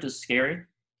JavaScript is scary.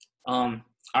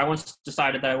 I once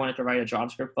decided that I wanted to write a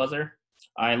JavaScript fuzzer.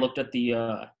 I looked at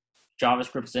the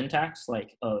JavaScript syntax,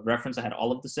 like a reference that had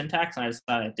all of the syntax, and I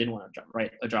decided I didn't want to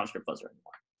write a JavaScript fuzzer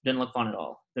anymore. It didn't look fun at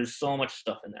all. There's so much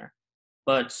stuff in there.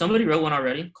 But somebody wrote one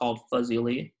already called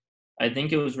Fuzzily. I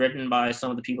think it was written by some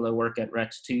of the people that work at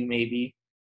Ret2 maybe,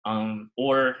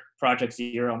 or Project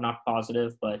Zero, I'm not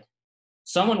positive, but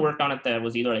someone worked on it that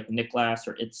was either like Niklas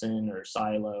or Itzin or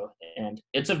Silo, and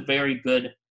it's a very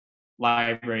good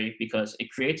library because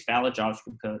it creates valid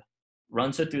JavaScript code,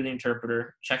 runs it through the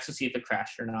interpreter, checks to see if it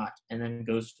crashed or not, and then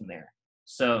goes from there.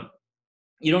 So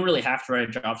you don't really have to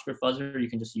write a JavaScript fuzzer, you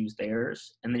can just use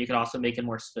theirs, and then you can also make it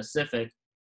more specific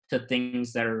to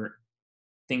things that are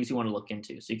things you want to look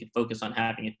into. So you could focus on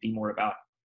having it be more about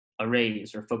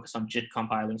arrays, or focus on JIT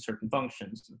compiling certain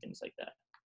functions and things like that.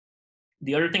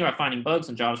 The other thing about finding bugs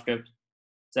in JavaScript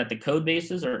is that the code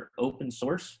bases are open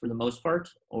source for the most part,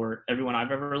 or everyone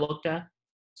I've ever looked at.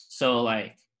 So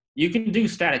like you can do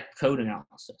static code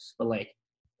analysis, but like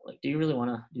do you really want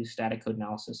to do static code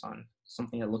analysis on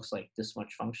something that looks like this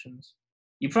much functions?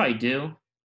 You probably do,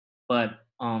 but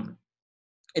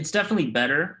it's definitely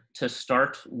better to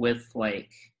start with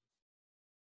like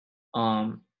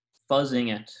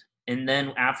fuzzing it. And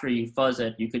then after you fuzz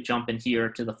it, you could jump in here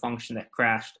to the function that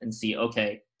crashed and see,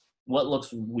 okay, what looks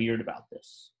weird about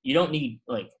this? You don't need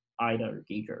like IDA or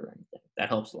Giga or anything. That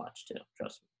helps a lot too,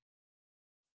 trust me.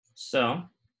 So,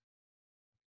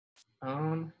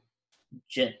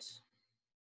 JIT.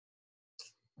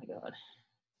 Oh my God.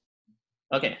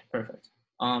 Okay, perfect.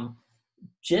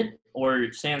 JIT,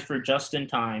 or stands for just in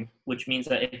time, which means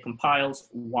that it compiles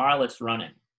while it's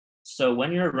running. So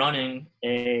when you're running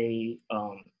a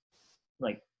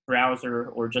like browser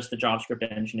or just the JavaScript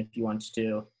engine, if you want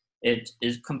to, it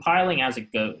is compiling as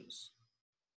it goes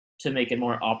to make it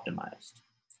more optimized.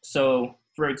 So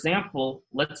for example,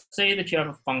 let's say that you have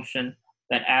a function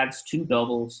that adds 2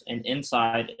 doubles, and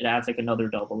inside it adds like another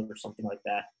double or something like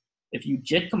that. If you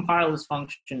JIT compile this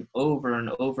function over and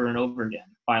over and over again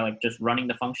by like just running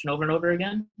the function over and over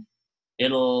again,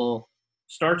 it'll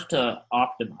start to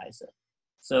optimize it.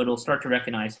 So it'll start to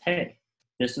recognize, hey,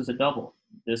 this is a double,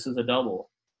 this is a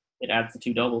double. It adds the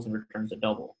 2 doubles and returns a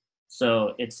double.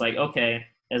 So it's like, okay,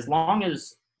 as long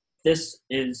as this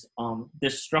is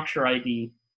this structure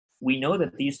ID, we know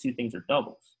that these 2 things are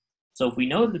doubles. So if we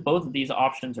know that both of these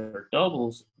options are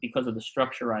doubles because of the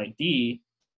structure ID,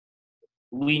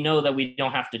 we know that we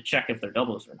don't have to check if they're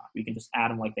doubles or not. We can just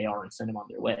add them like they are and send them on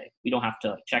their way. We don't have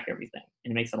to check everything.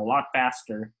 And it makes it a lot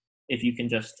faster if you can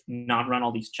just not run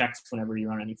all these checks whenever you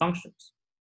run any functions.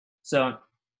 So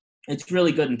it's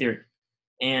really good in theory.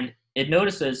 And it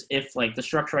notices if like the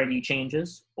structure ID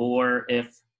changes, or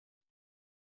if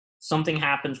something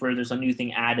happens where there's a new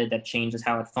thing added that changes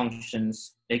how it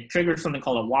functions, it triggers something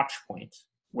called a watch point,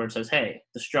 where it says, hey,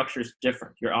 the structure is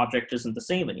different. Your object isn't the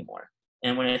same anymore.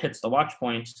 And when it hits the watch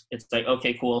point, it's like,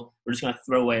 okay, cool. We're just going to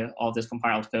throw away all this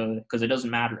compiled code because it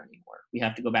doesn't matter anymore. We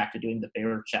have to go back to doing the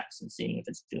bare checks and seeing if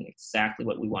it's doing exactly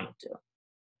what we want it to.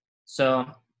 So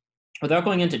without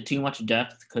going into too much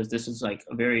depth, because this is like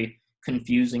a very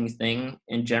confusing thing,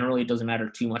 and generally it doesn't matter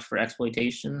too much for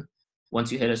exploitation.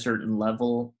 Once you hit a certain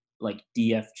level, like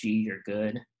DFG, you're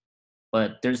good.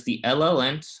 But there's the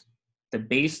LLint, the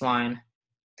baseline,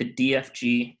 the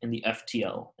DFG, and the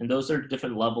FTL. And those are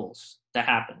different levels that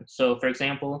happen. So for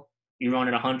example, you run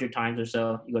it 100 times or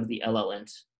so, you go to the LLint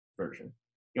version.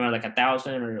 You run it like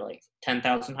 1,000 or like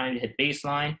 10,000 times, you hit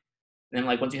baseline. And then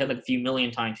like once you hit like a few million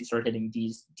times, you start hitting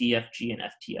these DFG and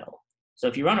FTL. So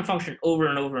if you run a function over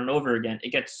and over and over again,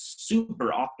 it gets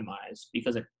super optimized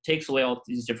because it takes away all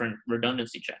these different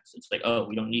redundancy checks. It's like, oh,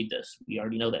 we don't need this. We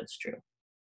already know that's true.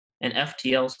 And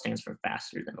FTL stands for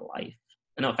faster than light.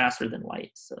 No, faster than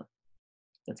light. So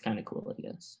that's kind of cool, I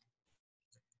guess.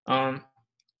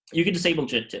 You can disable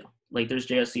JIT too. Like there's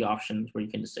JSC options where you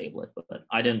can disable it, but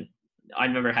I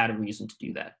never had a reason to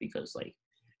do that because like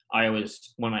I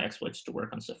always want my exploits to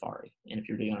work on Safari. And if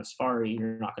you're doing it on Safari,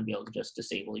 you're not going to be able to just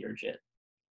disable your JIT.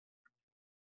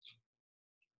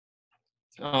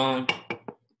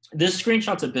 This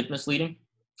screenshot's a bit misleading.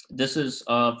 This is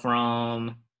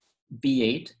from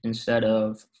V8 instead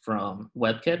of from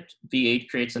WebKit. V8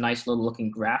 creates a nice little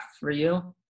looking graph for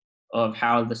you of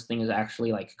how this thing is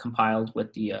actually like compiled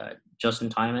with the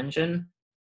just-in-time engine,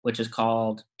 which is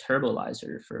called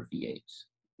Turbolizer for V8.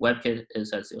 WebKit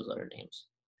has those other names.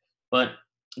 But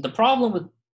the problem with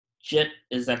JIT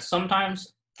is that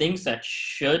sometimes things that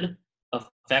should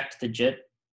affect the JIT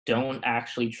don't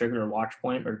actually trigger a watch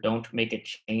point or don't make a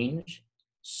change.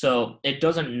 So it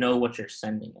doesn't know what you're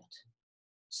sending it.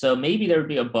 So maybe there would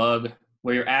be a bug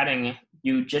where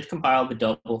you JIT compile the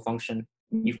double function,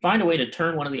 you find a way to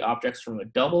turn one of the objects from a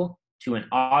double to an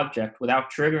object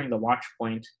without triggering the watch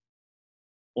point,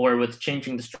 or with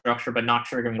changing the structure but not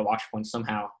triggering the watch point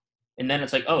somehow. And then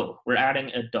it's like, oh, we're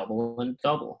adding a double and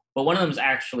double. But one of them is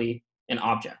actually an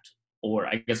object, or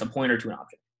I guess a pointer to an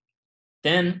object.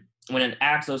 Then when it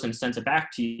adds those and sends it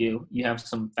back to you, you have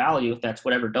some value that's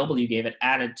whatever double you gave it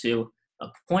added to a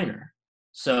pointer.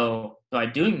 So by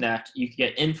doing that, you can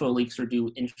get info leaks or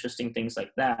do interesting things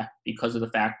like that because of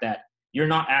the fact that you're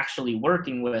not actually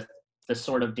working with the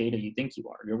sort of data you think you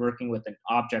are. You're working with an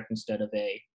object instead of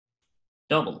a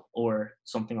double, or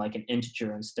something like an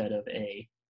integer instead of a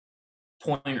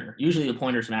pointer. Usually the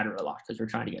pointers matter a lot because you're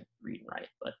trying to get read and write.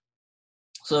 But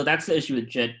so that's the issue with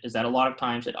JIT, is that a lot of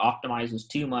times it optimizes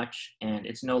too much and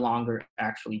it's no longer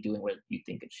actually doing what you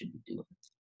think it should be doing.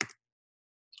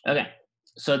 Okay,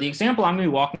 so the example I'm going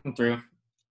to be walking through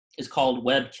is called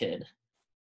WebKit,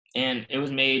 and it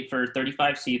was made for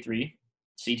 35C3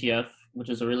 CTF, which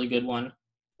is a really good one.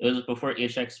 It was before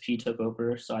HXP took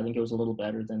over, so I think it was a little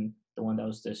better than the one that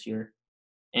was this year.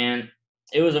 And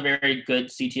it was a very good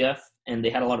CTF, and they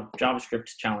had a lot of JavaScript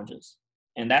challenges.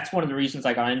 And that's one of the reasons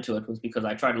I got into it, was because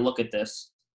I tried to look at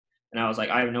this And I was like,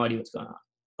 I have no idea what's going on.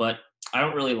 But I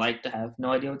don't really like to have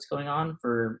no idea what's going on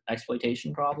for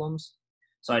exploitation problems.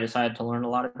 So I decided to learn a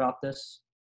lot about this.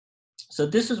 So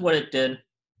this is what it did,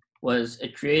 was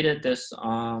it created this,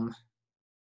 I'm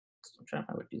trying to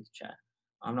find what to do with the chat.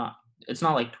 It's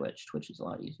not like Twitch. Twitch is a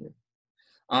lot easier.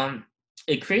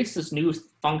 It creates this new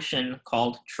function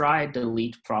called try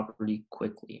delete property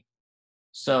quickly.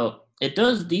 So it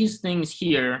does these things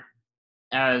here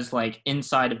as like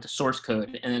inside of the source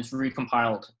code, and it's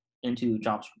recompiled into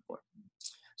JavaScript for it.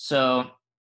 So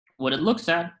what it looks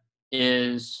at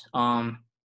is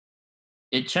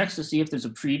it checks to see if there's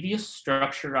a previous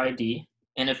structure ID,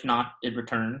 and if not, it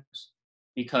returns,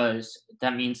 because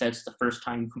that means that's the first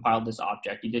time you compiled this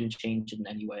object. You didn't change it in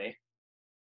any way.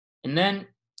 And then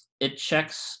it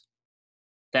checks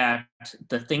that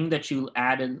the thing that you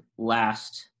added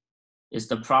last is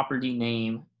the property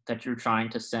name that you're trying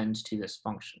to send to this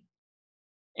function.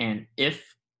 And if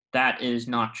that is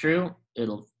not true,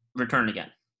 it'll return again.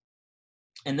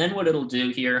 And then what it'll do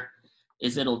here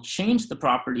is it'll change the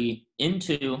property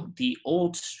into the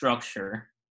old structure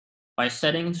by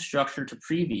setting the structure to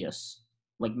previous,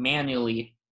 like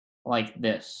manually, like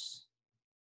this.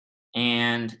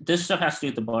 And this stuff has to do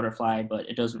with the butterfly, but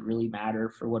it doesn't really matter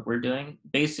for what we're doing.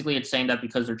 Basically, it's saying that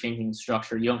because they're changing the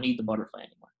structure, you don't need the butterfly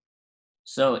anymore.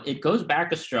 So it goes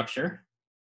back a structure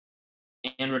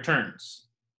and returns.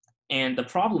 And the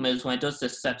problem is when it does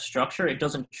this set structure, it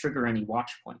doesn't trigger any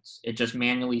watch points. It just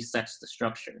manually sets the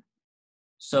structure.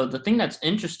 So the thing that's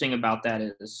interesting about that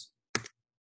is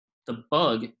the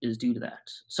bug is due to that.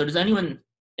 So does anyone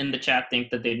in the chat think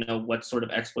that they know what sort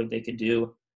of exploit they could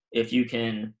do if you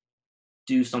can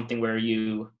do something where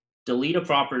you delete a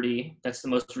property that's the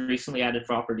most recently added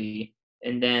property,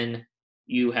 and then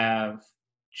you have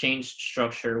changed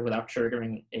structure without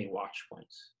triggering a watch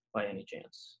point by any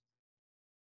chance?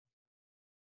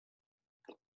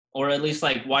 Or at least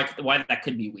like why that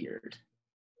could be weird,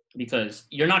 because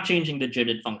you're not changing the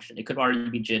JITted function. It could already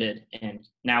be JITted, and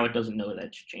now it doesn't know that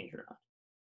it should change or not.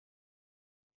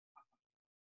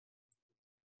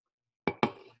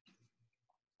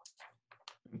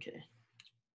 Okay,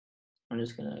 I'm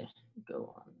just gonna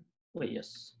go on. Wait,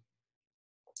 yes.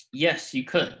 Yes, you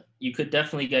could. You could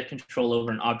definitely get control over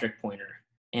an object pointer,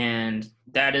 and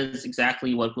that is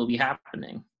exactly what will be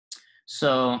happening.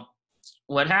 So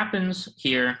what happens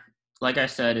here, like I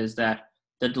said, is that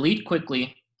the delete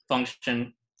quickly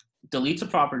function deletes a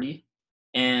property,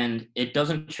 and it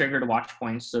doesn't trigger the watch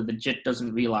points, so the JIT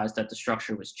doesn't realize that the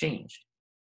structure was changed.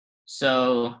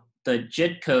 So the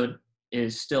JIT code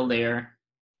is still there,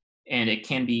 and it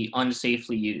can be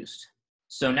unsafely used.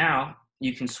 So now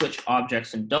you can switch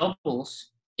objects and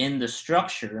doubles in the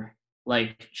structure,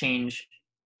 like change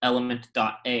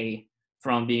element.a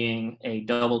from being a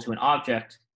double to an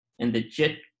object, and the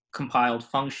JIT compiled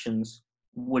functions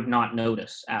would not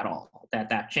notice at all that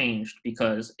that changed,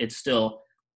 because it's still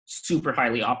super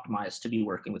highly optimized to be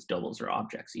working with doubles or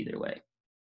objects either way.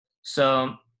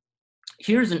 So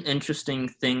here's an interesting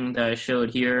thing that I showed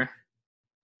here.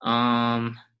 Why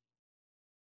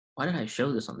did I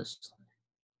show this on this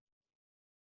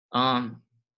slide?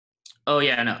 Oh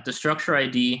yeah, no, the structure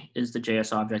ID is the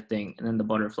JS object thing, and then the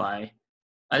butterfly.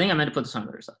 I think I meant to put this on the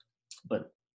other side,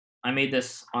 but I made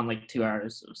this on like 2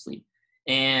 hours of sleep.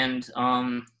 And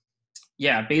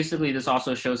yeah, basically this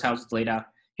also shows how it's laid out.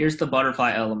 Here's the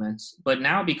butterfly elements, but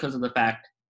now because of the fact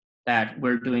that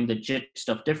we're doing the JIT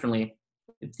stuff differently,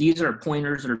 if these are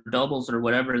pointers or doubles or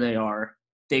whatever they are,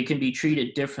 they can be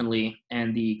treated differently,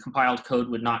 and the compiled code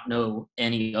would not know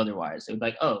any otherwise. It would be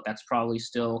like, oh, that's probably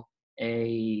still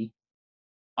a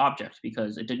object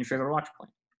because it didn't trigger a watch point.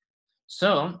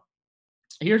 So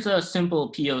here's a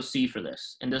simple POC for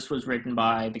this, and this was written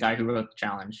by the guy who wrote the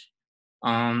challenge.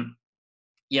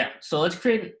 Yeah, so let's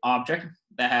create an object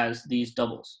that has these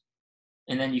doubles,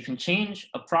 and then you can change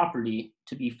a property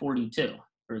to be 42,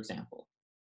 for example.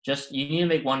 Just, you need to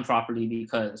make one property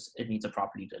because it needs a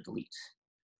property to delete.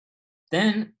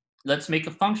 Then let's make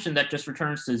a function that just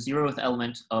returns the 0th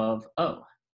element of O.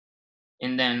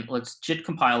 And then let's JIT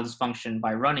compile this function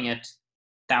by running it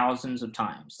thousands of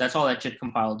times. That's all that JIT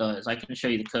compile does. I can show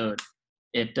you the code.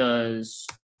 It does,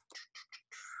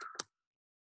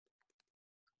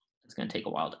 it's going to take a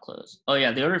while to close. Oh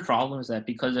yeah, the other problem is that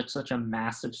because it's such a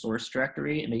massive source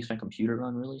directory, it makes my computer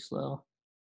run really slow.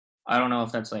 I don't know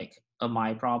if that's like a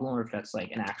my problem or if that's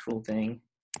like an actual thing,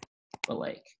 but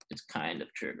like it's kind of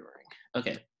triggering.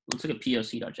 Okay, let's look at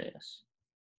poc.js.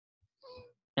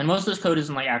 And most of this code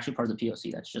isn't like actually part of the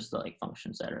POC. That's just the like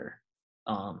functions that are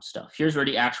stuff. Here's where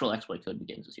the actual exploit code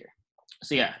begins is here.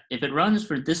 So yeah, if it runs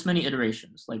for this many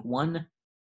iterations, like 1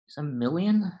 Is a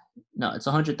million? No, it's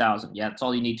 100,000. Yeah, that's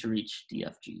all you need to reach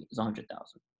DFG is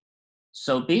 100,000.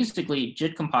 So basically,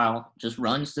 JIT compile just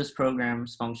runs this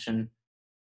program's function,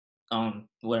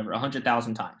 whatever,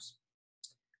 100,000 times.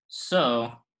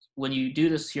 So when you do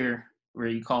this here, where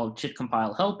you call JIT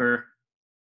compile helper,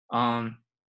 um,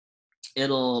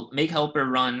 it'll make helper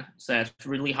run so that's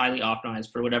really highly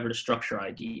optimized for whatever the structure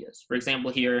ID is. For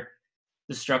example, here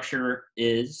the structure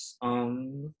is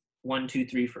 1, 2,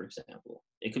 3, for example.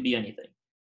 It could be anything.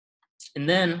 And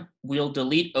then we'll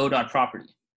delete o.property.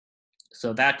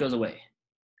 So that goes away.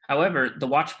 However, the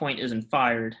watch point isn't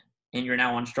fired, and you're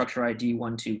now on structure ID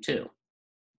 122.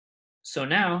 So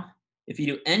now, if you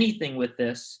do anything with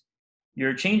this,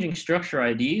 you're changing structure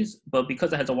IDs, but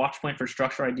because it has a watch point for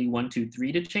structure ID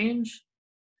 123 to change,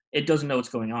 it doesn't know what's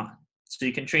going on. So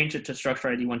you can change it to structure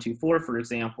ID 124, for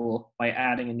example, by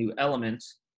adding a new element,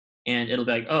 and it'll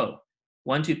be like, oh,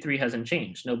 123 hasn't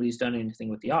changed. Nobody's done anything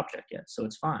with the object yet, so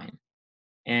it's fine.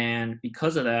 And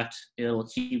because of that, it'll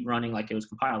keep running like it was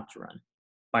compiled to run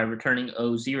by returning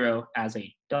O0 as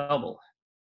a double.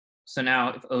 So now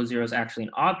if O0 is actually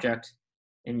an object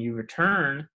and you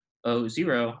return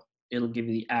O0, it'll give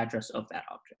you the address of that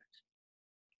object.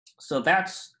 So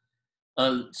that's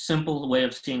a simple way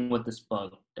of seeing what this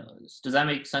bug does. Does that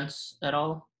make sense at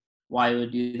all? Why it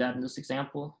would do that in this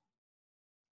example?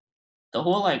 The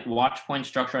whole like watch point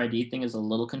structure ID thing is a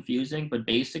little confusing, but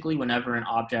basically whenever an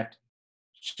object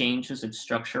changes its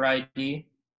structure ID,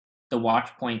 the watch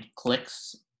point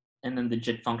clicks, and then the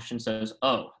JIT function says,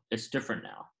 oh, it's different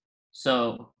now.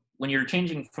 So when you're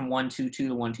changing from 122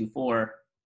 to 124,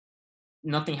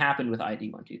 nothing happened with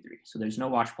ID 123. So there's no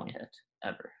watch point hit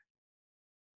ever.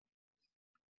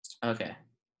 Okay,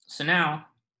 so now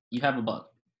you have a bug.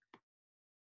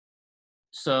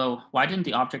 So why didn't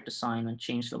the object assignment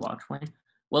change the watch point?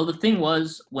 Well, the thing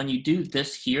was, when you do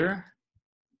this here,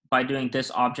 by doing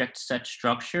this object set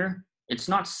structure, it's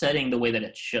not setting the way that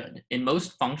it should. In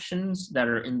most functions that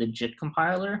are in the JIT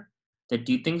compiler that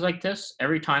do things like this,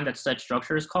 every time that set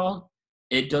structure is called,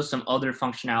 it does some other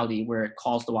functionality where it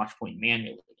calls the watch point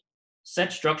manually.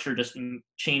 Set structure just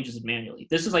changes it manually.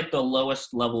 This is like the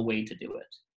lowest level way to do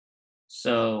it.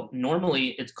 So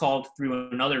normally it's called through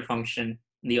another function,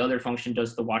 and the other function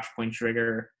does the watch point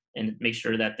trigger and make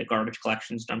sure that the garbage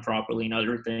collection is done properly and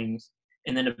other things.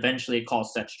 And then eventually it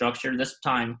calls set structure. This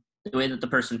time, the way that the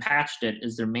person patched it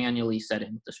is they're manually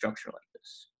setting the structure like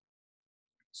this.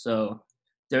 So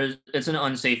it's an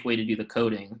unsafe way to do the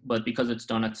coding, but because it's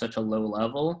done at such a low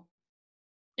level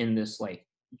in this like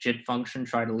JIT function,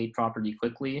 try to delete property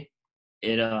quickly,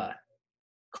 it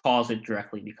calls it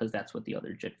directly because that's what the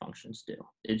other JIT functions do.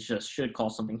 It just should call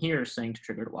something here saying to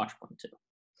trigger the watch point to.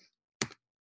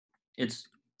 It's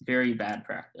very bad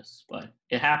practice, but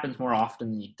it happens more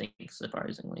often than you think,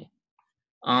 surprisingly.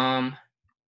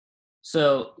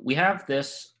 So we have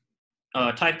this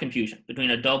type confusion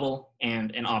between a double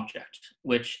and an object,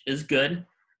 which is good.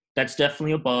 That's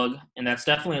definitely a bug, and that's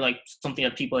definitely like something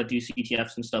that people that do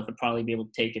CTFs and stuff would probably be able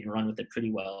to take and run with it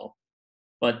pretty well.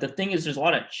 But the thing is, there's a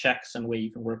lot of checks on the way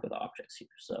you can work with objects here.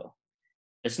 So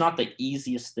it's not the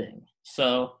easiest thing.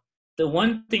 So the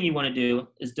one thing you want to do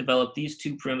is develop these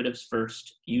two primitives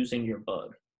first using your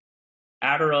bug,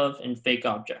 attr of and fake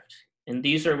object. And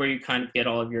these are where you kind of get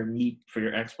all of your meat for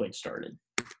your exploit started.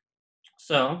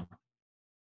 So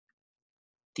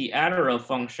the attr of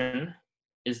function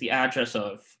is the address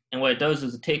of, and what it does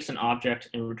is it takes an object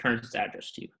and returns its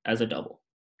address to you as a double.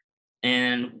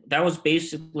 And that was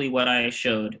basically what I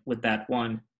showed with that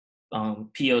one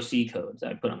POC code that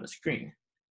I put on the screen.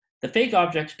 The fake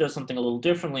object does something a little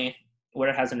differently, where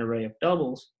it has an array of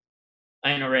doubles,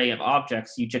 an array of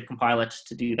objects. You JIT compile it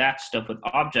to do that stuff with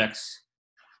objects,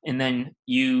 and then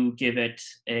you give it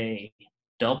a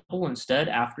double instead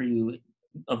after you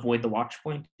avoid the watch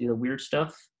point, do the weird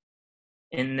stuff.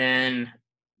 And then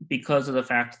because of the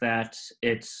fact that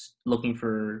it's looking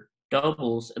for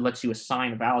doubles, it lets you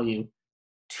assign a value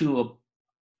to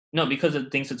because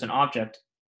it thinks it's an object.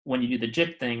 When you do the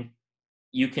JIT thing,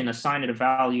 you can assign it a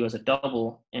value as a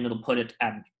double, and it'll put it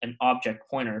at an object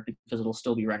pointer because it'll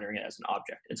still be rendering it as an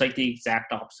object. It's like the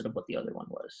exact opposite of what the other one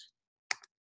was.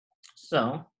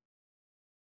 So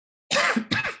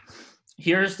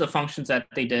here's the functions that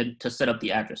they did to set up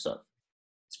the address of.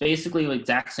 It's basically the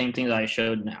exact same thing that I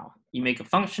showed now. You make a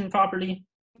function property,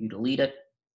 you delete it,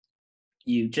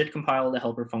 you JIT compile the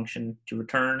helper function to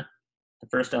return the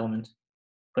first element,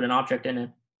 put an object in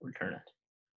it, return it.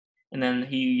 And then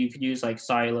you could use like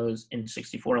Silo's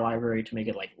int64 library to make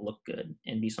it like look good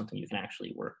and be something you can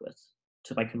actually work with,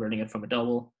 by converting it from a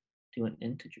double to an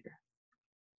integer.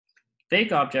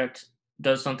 Fake object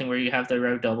does something where you have the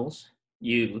array of doubles,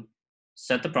 you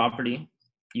set the property,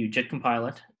 you JIT compile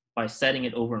it by setting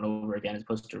it over and over again as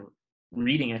opposed to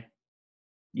reading it.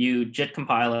 You JIT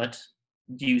compile it,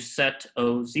 you set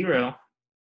O0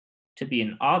 to be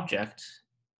an object,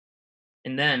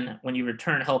 and then when you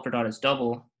return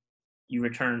helper.isDouble, you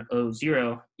return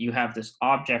O0, you have this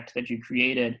object that you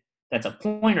created that's a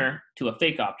pointer to a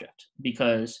fake object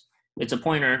because it's a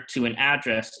pointer to an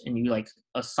address and you like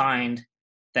assigned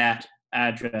that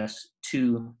address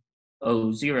to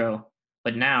O0,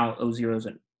 but now O0 is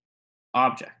an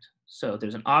object. So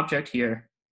there's an object here,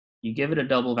 you give it a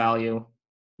double value,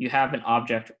 you have an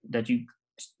object that you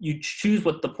choose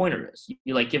what the pointer is.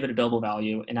 You like give it a double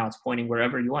value and now it's pointing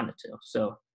wherever you want it to.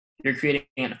 So you're creating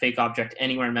a fake object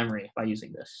anywhere in memory by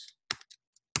using this.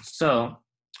 So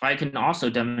I can also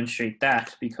demonstrate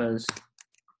that because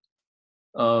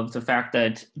of the fact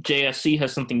that JSC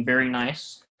has something very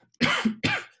nice,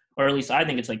 or at least I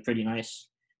think it's like pretty nice,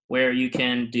 where you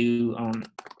can do,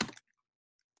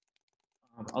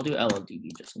 I'll do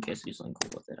LLDB just in case I do something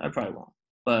cool with it. I probably won't,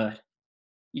 but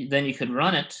then you could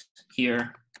run it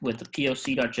here with the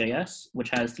poc.js, which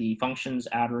has the functions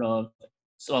adder of,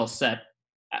 well, set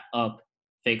up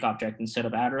fake object instead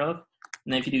of adder of.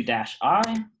 And then if you do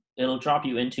 -I, it'll drop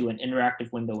you into an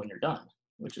interactive window when you're done,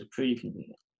 which is pretty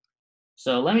convenient.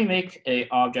 So let me make a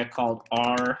object called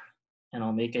R, and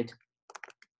I'll make it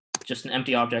just an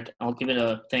empty object. I'll give it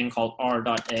a thing called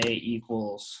r.a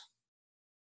equals,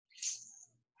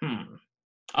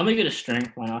 I'll make it a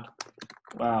string, why not?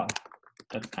 Wow,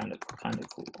 that's kind of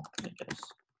cool, I guess.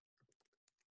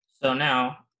 So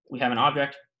now we have an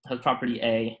object, has property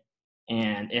A,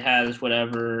 and it has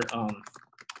whatever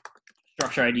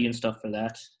structure ID and stuff for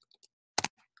that.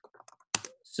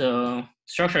 So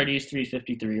structure ID is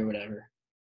 353 or whatever.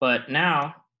 But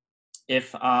now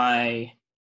if I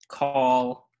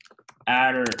call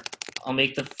adder, I'll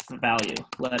make the value,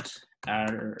 let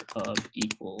adder of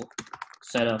equal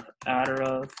setup adder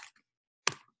of,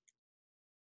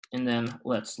 and then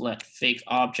let's let fake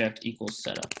object equals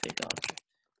setup fake object.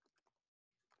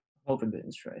 I'm hoping this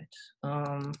is right.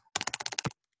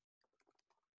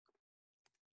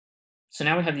 So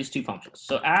now we have these two functions.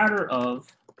 So adder of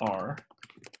R,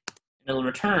 it'll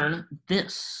return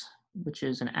this, which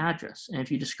is an address. And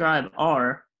if you describe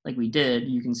R like we did,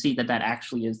 you can see that that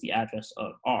actually is the address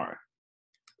of R.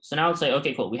 So now let's say,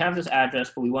 okay, cool, we have this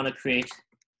address, but we want to create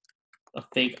a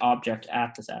fake object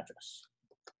at this address.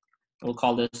 We'll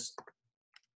call this,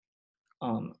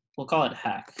 we'll call it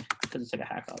hack, because it's like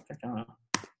a hack object, I don't know.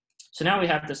 So now we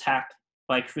have this hack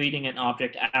by creating an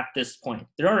object at this point.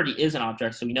 There already is an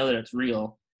object, so we know that it's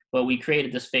real, but we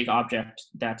created this fake object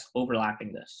that's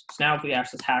overlapping this. So now if we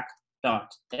ask this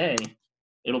hack.a,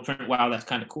 it'll print, wow, that's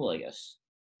kind of cool, I guess.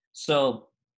 So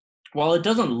while it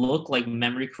doesn't look like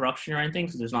memory corruption or anything,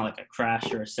 because there's not like a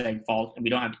crash or a seg fault, and we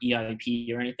don't have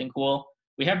EIP or anything cool,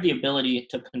 we have the ability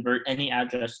to convert any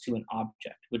address to an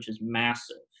object, which is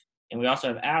massive. And we also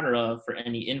have adder of for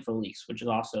any info leaks, which is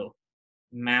also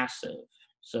massive.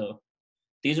 So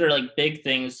these are like big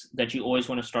things that you always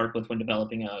want to start with when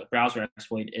developing a browser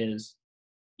exploit is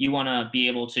you want to be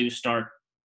able to start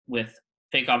with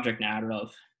fake object and adder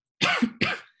of.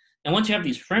 And once you have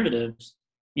these primitives,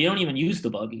 you don't even use the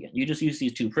bug again. You just use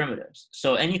these two primitives.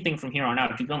 So anything from here on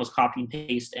out, you can almost copy and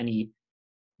paste any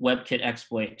WebKit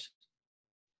exploit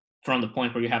from the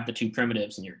point where you have the two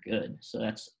primitives and you're good. So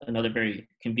that's another very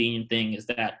convenient thing is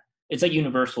that it's like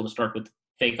universal to start with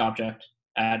fake object,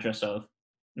 address of,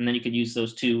 and then you could use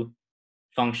those two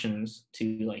functions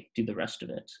to like do the rest of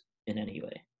it in any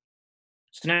way.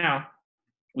 So now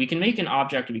we can make an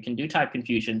object, we can do type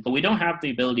confusion, but we don't have the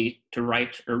ability to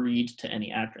write or read to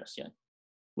any address yet,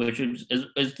 which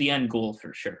is the end goal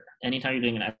for sure. Anytime you're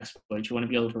doing an exploit, you want to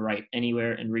be able to write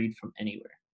anywhere and read from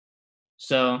anywhere.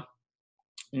 So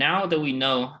now that we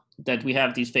know that we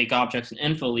have these fake objects and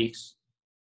info leaks,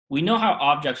 we know how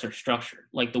objects are structured,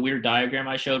 like the weird diagram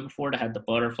I showed before that had the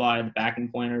butterfly, the backing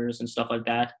pointers, and stuff like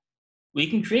that. We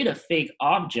can create a fake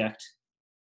object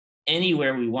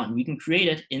anywhere we want. We can create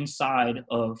it inside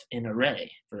of an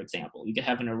array, for example. We could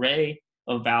have an array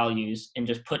of values and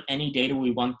just put any data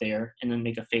we want there and then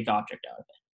make a fake object out of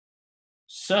it.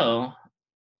 So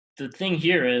the thing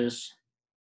here is,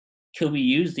 could we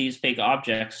use these fake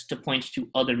objects to point to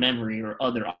other memory or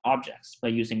other objects by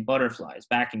using butterflies,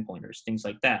 backing pointers, things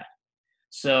like that?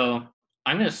 So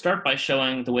I'm going to start by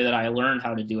showing the way that I learned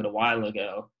how to do it a while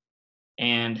ago.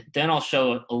 And then I'll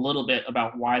show a little bit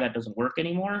about why that doesn't work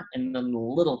anymore, and then the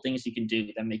little things you can do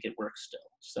that make it work still.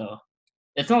 So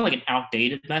it's not like an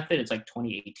outdated method. It's like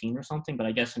 2018 or something, but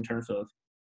I guess in terms of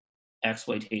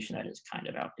exploitation, that is kind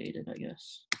of outdated, I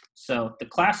guess. So the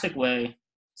classic way,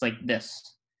 It's like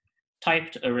this.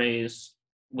 Typed arrays,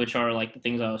 which are like the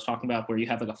things I was talking about where you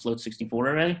have like a float 64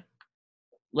 array.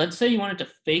 Let's say you wanted to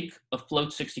fake a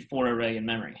float 64 array in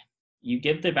memory. You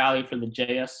give the value for the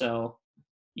JSL,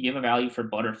 you give a value for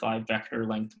butterfly vector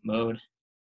length mode.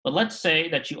 But let's say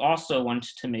that you also want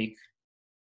to make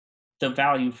the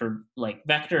value for like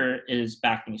vector is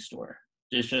backing store.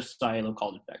 It's just Silo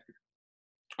called it vector.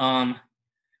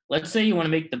 Let's say you want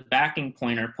to make the backing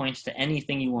pointer points to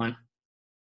anything you want.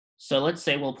 So let's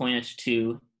say we'll point it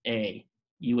to a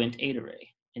uint8 array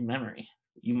in memory.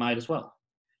 You might as well.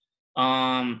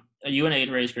 A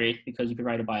uint8 array is great because you can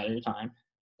write a byte at a time.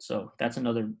 So that's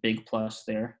another big plus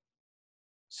there.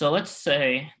 So let's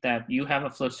say that you have a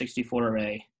float 64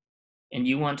 array and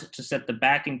you want to set the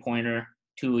backing pointer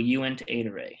to a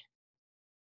uint8 array.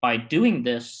 By doing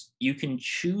this, you can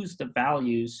choose the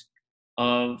values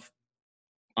of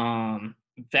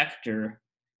vector,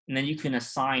 and then you can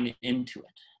assign it into it.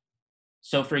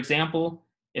 So for example,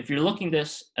 if you're looking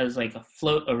this as like a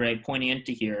float array pointing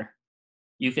into here,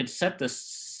 you could set the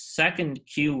second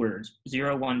keyword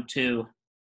 0, 1, 2,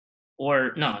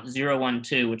 or no, 0, 1,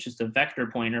 2, which is the vector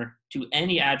pointer, to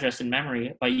any address in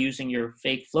memory by using your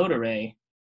fake float array.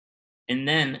 And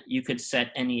then you could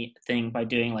set anything by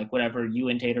doing like whatever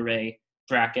uint8 array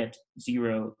bracket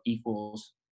 0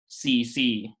 equals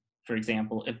cc, for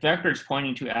example. If vector is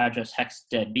pointing to address hex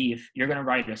dead beef, you're going to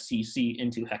write a cc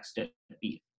into hex dead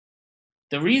beef.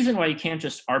 The reason why you can't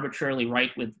just arbitrarily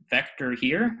write with vector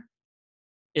here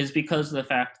is because of the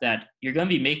fact that you're going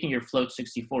to be making your float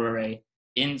 64 array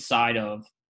inside of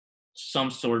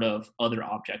some sort of other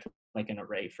object, like an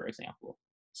array, for example.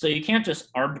 So you can't just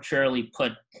arbitrarily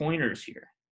put pointers here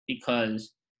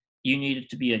because you need it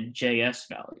to be a JS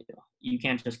value. You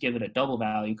can't just give it a double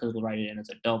value because it'll write it in as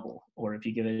a double. Or if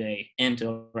you give it a int,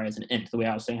 it'll write as an int, the way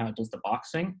I was saying how it does the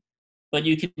boxing. But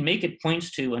you can make it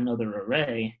points to another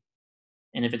array.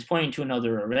 And if it's pointing to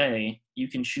another array, you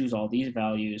can choose all these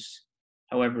values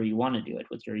however you want to do it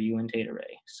with your uint8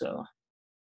 array. So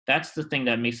that's the thing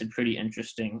that makes it pretty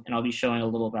interesting. And I'll be showing a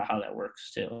little about how that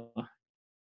works too.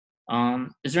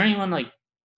 Is there anyone like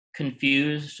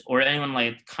confused or anyone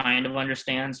like kind of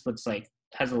understands but's like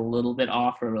has a little bit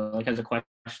off or like has a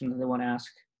question that they want to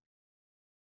ask?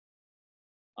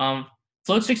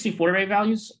 Float 64 array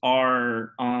values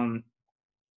are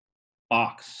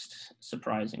boxed,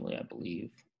 surprisingly, I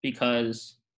believe,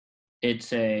 because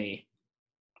it's a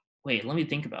wait, let me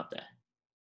think about that.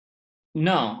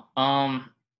 No,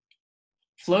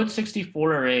 float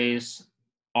 64 arrays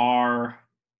are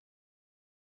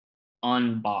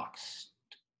unboxed.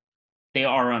 They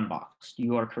are unboxed.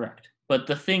 You are correct. But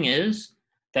the thing is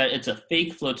that it's a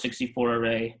fake float 64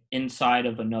 array inside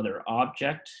of another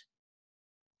object.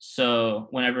 So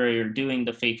whenever you're doing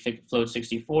the fake float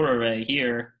 64 array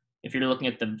here, if you're looking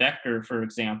at the vector, for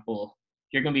example,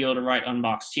 you're going to be able to write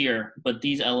unboxed here, but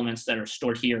these elements that are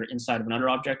stored here inside of another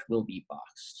object will be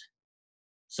boxed.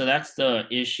 So that's the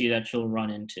issue that you'll run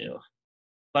into.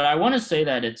 But I want to say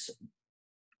that it's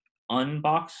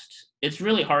unboxed. It's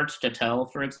really hard to tell,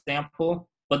 for example.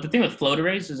 But the thing with float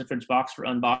arrays is if it's boxed or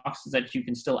unboxed is that you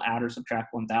can still add or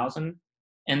subtract 1000.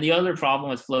 And the other problem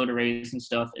with float arrays and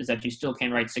stuff is that you still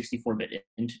can write 64-bit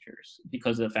integers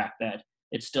because of the fact that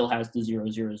it still has the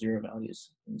 000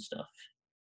 values and stuff.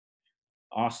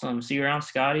 Awesome. See you around,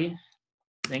 Scotty.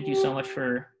 Thank you so much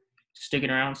for sticking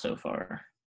around so far.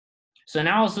 So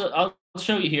now I'll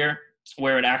show you here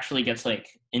where it actually gets like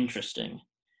interesting.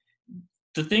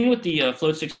 The thing with the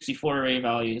float 64 array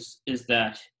values is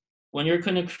that when you're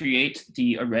going to create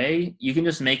the array, you can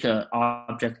just make an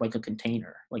object like a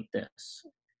container like this.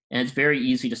 And it's very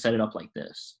easy to set it up like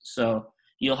this. So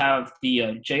you'll have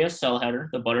the JSL header,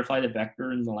 the butterfly, the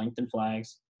vector, and the length and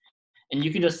flags. And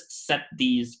you can just set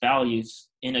these values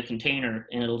in a container,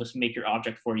 and it'll just make your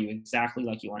object for you exactly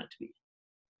like you want it to be.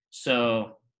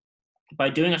 So by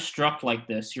doing a struct like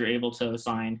this, you're able to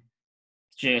assign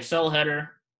JSL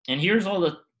header. And here's all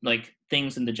the like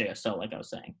things in the JSL, like I was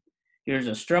saying. Here's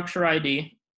a structure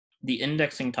ID, the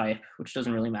indexing type, which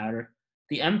doesn't really matter.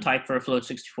 The M type for a float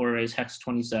 64 array is hex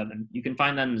 27. You can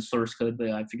find that in the source code, but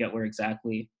I forget where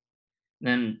exactly. And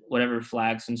then whatever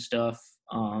flags and stuff.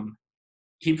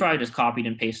 He probably just copied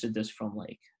and pasted this from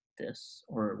like this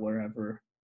or wherever,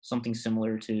 something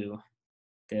similar to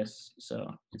this.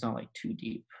 So it's not like too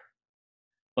deep.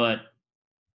 But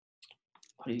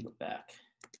how do you go back?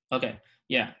 Okay,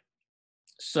 yeah.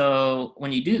 So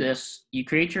when you do this, you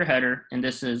create your header, and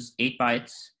this is 8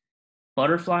 bytes.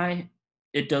 Butterfly,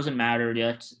 it doesn't matter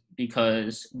yet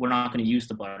because we're not going to use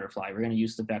the butterfly. We're going to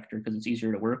use the vector because it's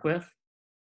easier to work with.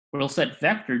 We'll set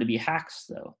vector to be hex,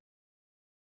 though.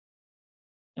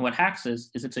 And what hex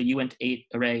is it's a uint8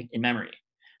 array in memory.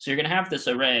 So you're going to have this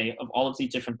array of all of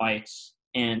these different bytes,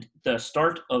 and the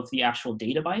start of the actual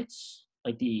data bytes,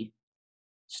 like the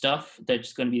stuff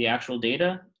that's going to be the actual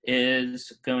data,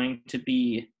 is going to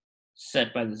be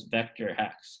set by this vector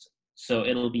hex. So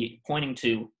it'll be pointing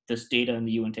to this data in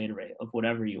the uint8 array of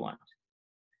whatever you want.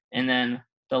 And then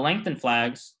the lengthen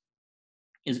flags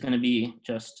is going to be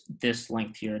just this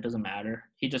length here. It doesn't matter.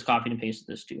 He just copied and pasted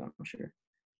this too, I'm sure.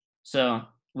 So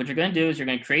what you're going to do is you're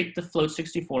going to create the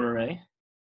float64 array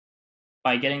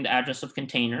by getting the address of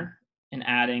container and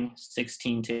adding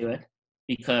 16 to it.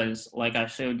 Because like I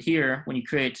showed here, when you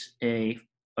create a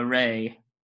array,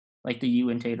 like the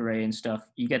uint8 array and stuff,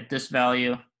 you get this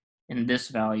value and this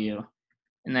value.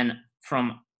 And then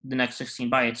from the next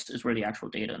 16 bytes is where the actual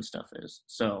data and stuff is.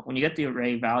 So when you get the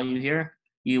array value here,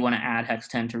 you want to add hex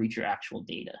 10 to reach your actual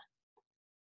data.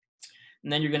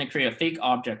 And then you're going to create a fake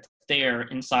object there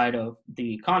inside of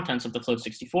the contents of the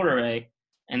float64 array.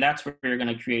 And that's where you're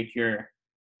going to create your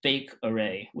fake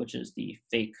array, which is the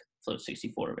fake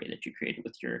float64 array that you created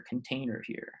with your container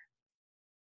here.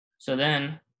 So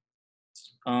then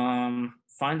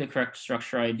find the correct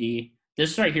structure ID.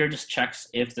 This right here just checks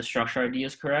if the structure ID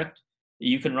is correct.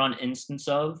 You can run instance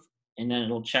of, and then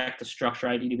it'll check the structure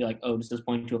ID to be like, oh, does this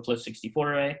point to a float64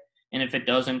 array? And if it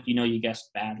doesn't, you know you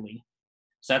guessed badly.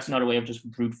 So that's another way of just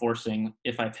brute forcing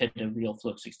if I've hit a real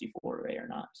float64 array or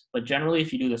not. But generally,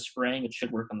 if you do the spraying, it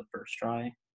should work on the first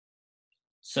try.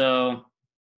 So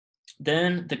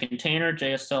then the container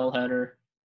JSL header,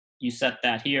 you set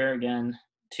that here again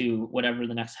to whatever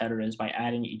the next header is by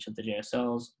adding each of the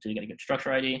JSLs to get a good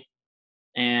structure ID.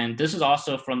 And this is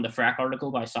also from the FRAC article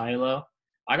by Silo.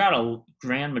 I got a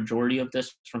grand majority of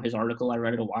this from his article. I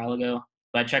read it a while ago,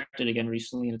 but I checked it again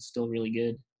recently and it's still really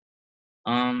good.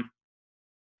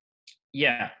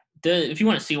 Yeah, if you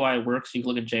want to see why it works, you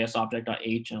can look at jsobject.h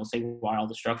and it'll say why all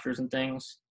the structures and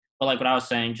things. But like what I was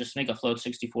saying, just make a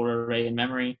float64 array in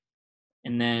memory,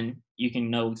 and then you can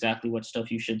know exactly what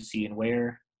stuff you should see and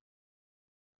where.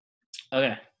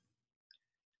 Okay,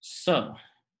 so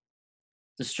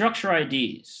the structure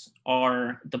IDs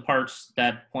are the parts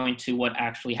that point to what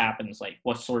actually happens, like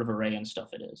what sort of array and stuff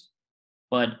it is.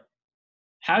 But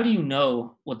how do you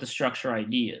know what the structure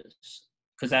ID is?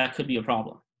 Because that could be a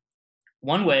problem.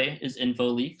 One way is info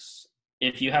leaks.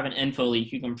 If you have an info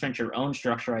leak, you can print your own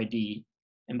structure ID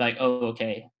and be like, oh,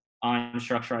 okay, I'm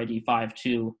structure ID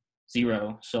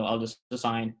 520, so I'll just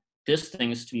assign this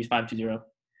thing is to be 520.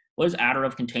 What is adder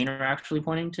of container actually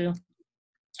pointing to?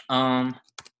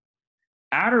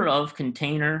 Adder of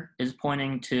container is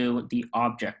pointing to the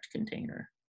object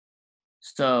container.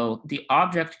 So the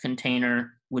object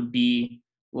container would be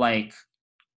like,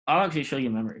 I'll actually show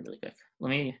you memory really quick. Let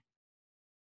me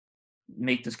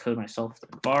make this code myself.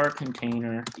 Var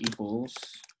container equals,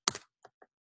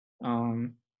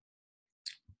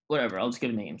 whatever, I'll just give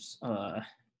it names. A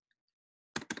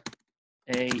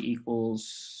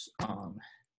equals some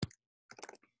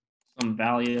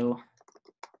value.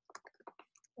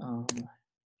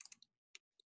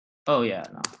 Oh yeah,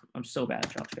 no, I'm so bad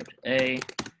at JavaScript. A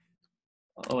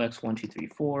OX 1 2 3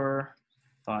 4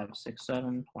 5 6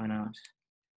 7. Why not?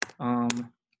 Oh,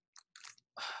 man,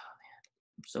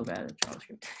 I'm so bad at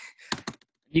JavaScript.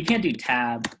 You can't do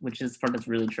tab, which is the part that's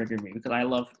really triggered me because I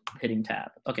love hitting tab.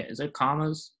 Okay, is it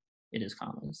commas? It is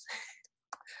commas.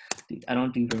 Dude, I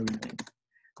don't do programming.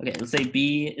 Okay, let's say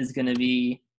B is gonna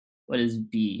be, what is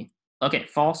B? Okay,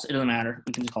 false, it doesn't matter.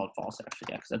 We can just call it false actually,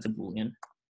 yeah, because that's a Boolean.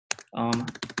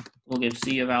 We'll give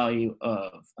C a value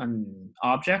of an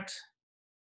object.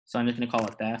 So I'm just gonna call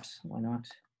it that, why not?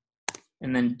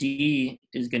 And then D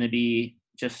is gonna be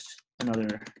just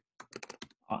another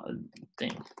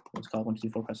thing. Let's call it 1 2 3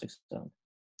 4 5 6 7.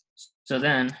 So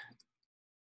then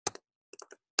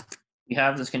we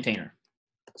have this container.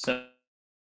 So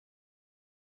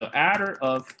adder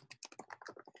of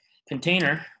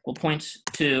container will point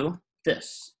to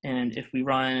this, and if we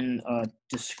run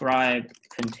describe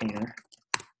container,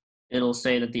 it'll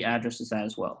say that the address is that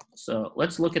as well. So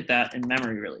let's look at that in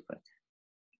memory really quick.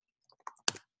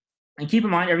 And keep in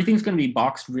mind, everything's going to be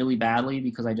boxed really badly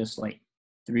because I just like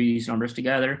threw these numbers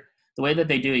together. The way that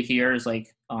they do it here is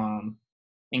like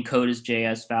encode as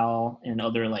JS val and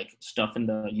other like stuff in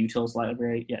the utils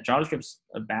library. Yeah, JavaScript's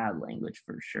a bad language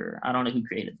for sure. I don't know who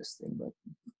created this thing,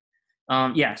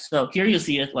 but yeah. So here you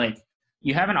see it like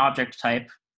you have an object type,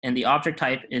 and the object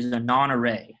type is a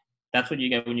non-array. That's what you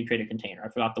get when you create a container. I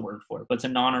forgot the word for it, but it's a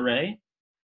non-array.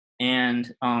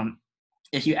 And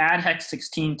if you add hex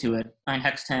 16 to it, and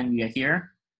hex 10 you get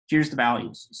here, here's the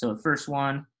values. So the first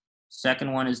one,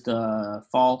 second one is the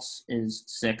false is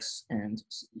 6, and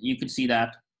you can see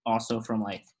that also from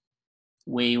like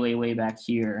way back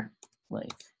here,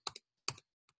 like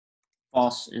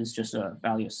false is just a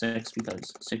value of 6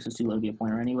 because 6 is too low to be a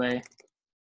pointer anyway.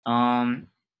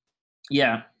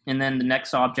 Yeah, and then the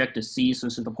next object is C, so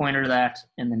this is the pointer to that,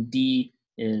 and then D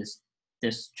is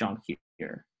this junk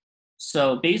here.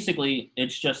 So basically,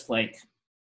 it's just like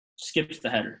skips the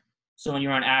header. So when you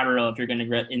run add row, if you're going to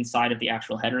get inside of the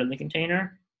actual header of the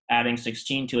container, adding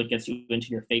 16 to it gets you into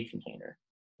your fake container.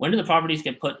 When do the properties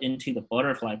get put into the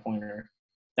butterfly pointer?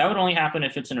 That would only happen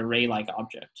if it's an array-like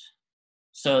object.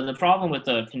 So the problem with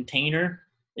the container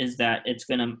is that it's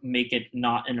going to make it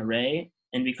not an array,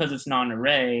 and because it's not an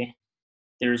array,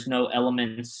 there's no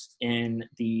elements in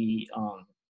the LM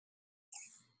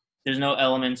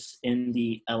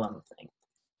thing.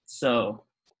 So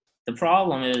the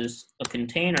problem is a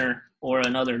container or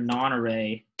another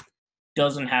non-array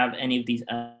doesn't have any of these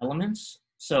elements,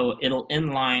 so it'll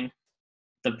inline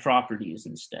the properties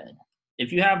instead.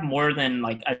 If you have more than,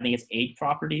 like, I think it's 8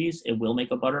 properties, it will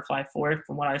make a butterfly for it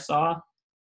from what I saw.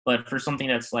 But for something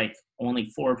that's like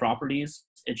only 4 properties,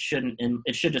 it should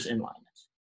just inline it.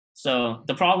 So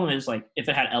the problem is, like, if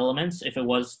it had elements, if it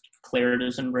was declared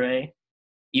as an array,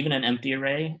 even an empty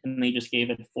array, and they just gave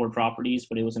it 4 properties,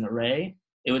 but it was an array,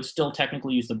 it would still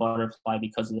technically use the butterfly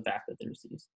because of the fact that there's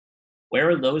these. Where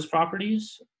are those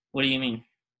properties? What do you mean?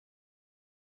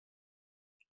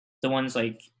 The ones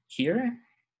like here?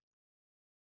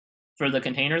 For the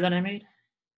container that I made?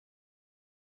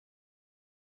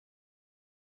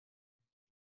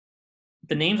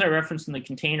 The names I referenced in the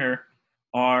container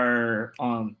are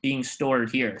being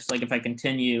stored here. So like if I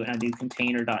continue and I do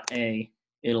container.a,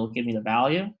 it'll give me the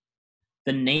value.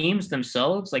 The names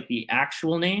themselves, like the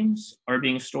actual names, are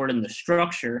being stored in the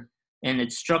structure, and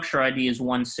its structure ID is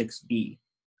 16b.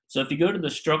 So if you go to the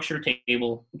structure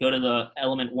table, go to the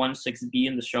element 16b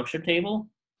in the structure table,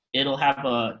 it'll have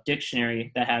a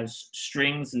dictionary that has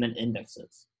strings and then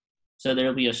indexes. So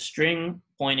there'll be a string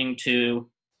pointing to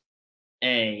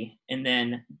A, and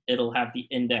then it'll have the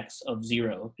index of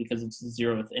 0 because it's the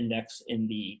 0th index in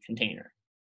the container.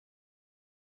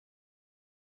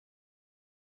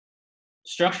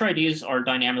 Structure IDs are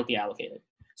dynamically allocated.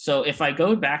 So if I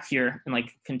go back here and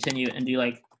like continue and do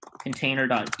like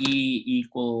container.e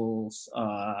equals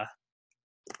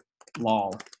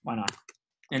lol, why not?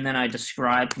 And then I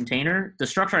describe container, the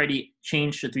structure ID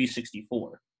changed to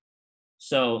 364.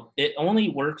 So it only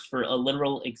works for a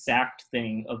literal exact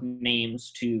thing of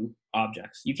names to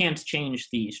objects. You can't change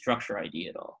the structure ID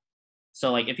at all.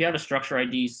 So like if you have a structure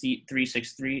ID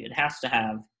 363, it has to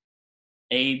have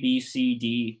A, B, C,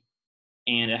 D,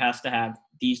 and it has to have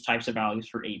these types of values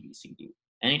for A, B, C, D.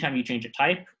 Anytime you change a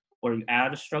type, or you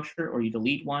add a structure, or you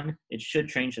delete one, it should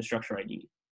change the structure ID.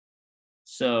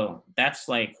 So that's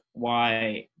like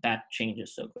why that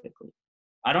changes so quickly.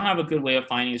 I don't have a good way of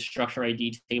finding a structure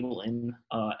ID table in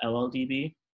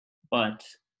LLDB, but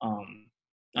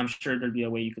I'm sure there'd be a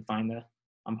way you could find that.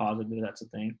 I'm positive that's a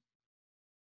thing.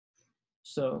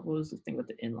 So what was the thing with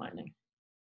the inlining?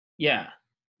 Yeah,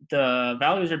 the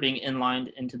values are being inlined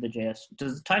into the JS.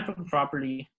 Does the type of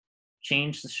property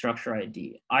change the structure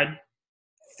ID? I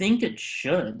think it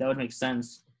should. That would make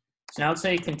sense. So now let's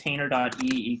say container.e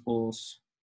equals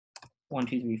 1,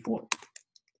 2, 3, 4.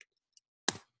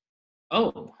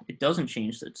 Oh, it doesn't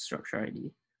change the structure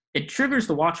ID. It triggers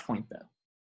the watch point though.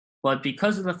 But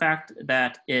because of the fact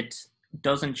that it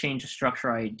doesn't change the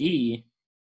structure ID,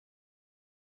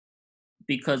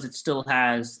 because it still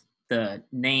has the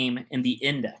name and the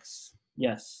index.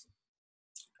 Yes.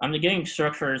 I'm getting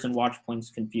structures and watch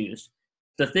points confused.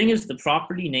 The thing is, the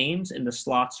property names and the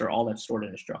slots are all that's stored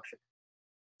in a structure.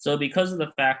 So because of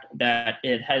the fact that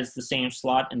it has the same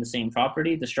slot and the same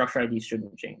property, the structure ID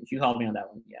shouldn't change. You helped me on that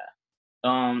one,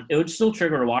 yeah. It would still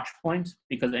trigger a watch point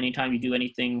because anytime you do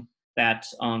anything that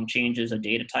changes a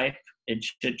data type, it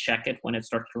should check it when it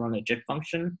starts to run a JIT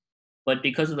function. But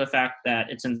because of the fact that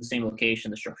it's in the same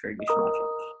location, the structure ID should not change.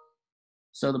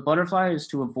 So the butterfly is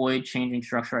to avoid changing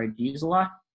structure IDs a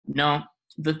lot. No,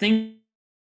 the thing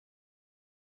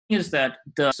is that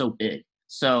the so big.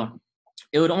 So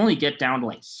it would only get down to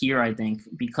like here, I think,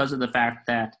 because of the fact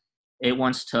that it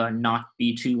wants to not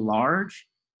be too large.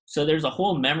 So there's a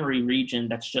whole memory region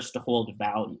that's just to hold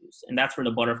values, and that's where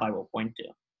the butterfly will point to.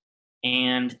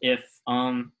 And if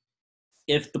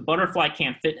the butterfly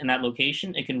can't fit in that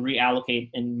location, it can reallocate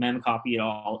and memcopy it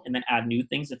all and then add new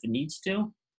things if it needs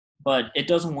to. But it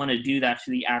doesn't want to do that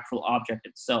to the actual object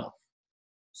itself.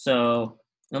 So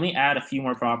let me add a few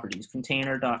more properties.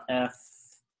 Container.f,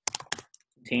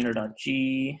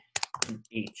 container.g, and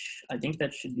h. I think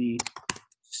that should be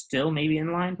still maybe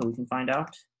inline, but we can find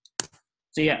out.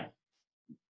 So yeah,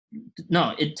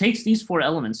 No, it takes these 4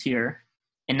 elements here,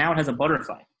 and now it has a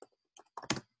butterfly.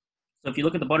 So if you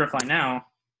look at the butterfly now,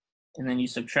 and then you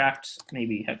subtract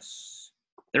maybe hex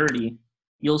 30,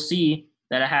 you'll see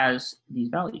that it has these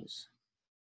values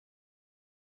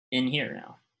in here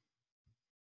now.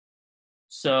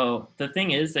 So the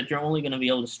thing is that you're only going to be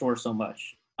able to store so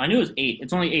much. I knew it was 8.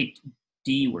 It's only 8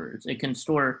 D words. It can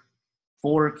store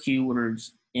 4 Q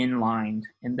words inlined,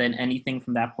 and then anything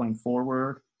from that point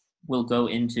forward will go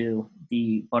into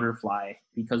the butterfly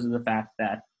because of the fact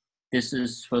that this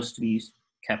is supposed to be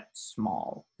kept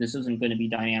small. This isn't going to be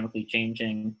dynamically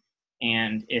changing,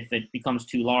 and if it becomes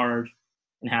too large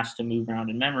and has to move around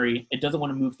in memory, it doesn't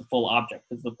want to move the full object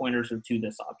because the pointers are to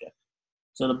this object.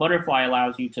 So the butterfly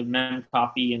allows you to mem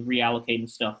copy and reallocate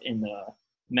stuff in the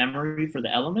memory for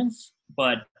the elements,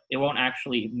 but it won't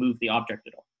actually move the object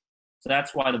at all. So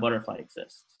that's why the butterfly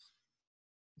exists.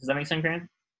 Does that make sense, Grant?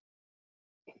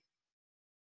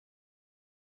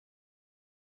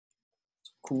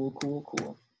 Cool, cool,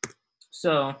 cool.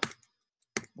 So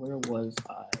where was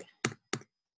I?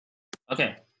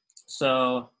 Okay,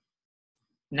 so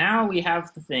now we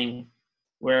have the thing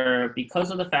where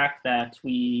because of the fact that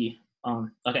we,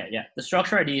 the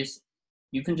structure IDs,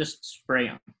 you can just spray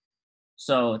them.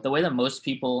 So the way that most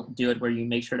people do it, where you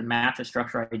make sure to match a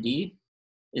structure ID,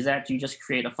 is that you just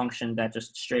create a function that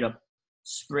just straight up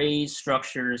sprays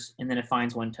structures and then it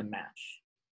finds one to match.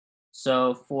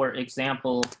 So for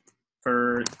example,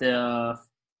 for the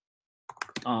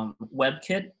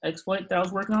webkit exploit that I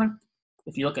was working on,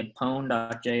 if you look at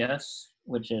pwn.js,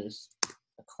 which is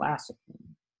a classic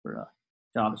name for a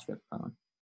JavaScript pwn,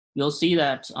 you'll see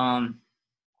that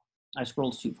I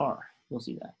scrolled too far. You'll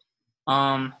see that.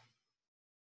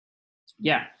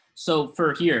 Yeah, so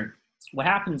for here, what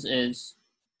happens is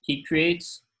he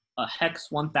creates a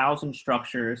hex 1000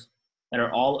 structures that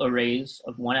are all arrays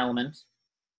of one element,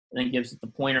 and then gives it the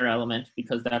pointer element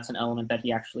because that's an element that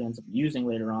he actually ends up using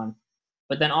later on,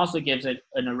 but then also gives it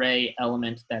an array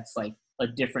element that's like a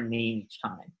different name each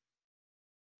time.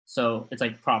 So it's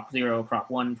like prop 0,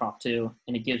 prop 1, prop 2,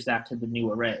 and it gives that to the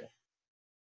new array.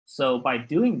 So by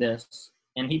doing this,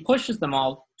 and he pushes them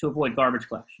all to avoid garbage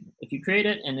collection. If you create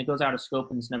it and it goes out of scope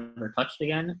and it's never touched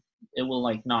again, it will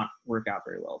like not work out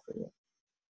very well for you.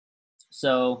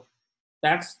 So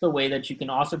that's the way that you can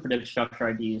also predict structure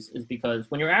IDs, is because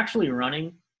when you're actually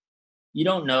running, you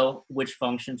don't know which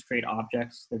functions create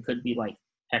objects. There could be like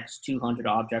hex 200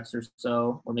 objects or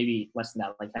so, or maybe less than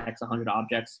that, like hex 100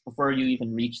 objects before you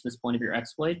even reach this point of your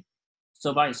exploit.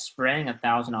 So by spraying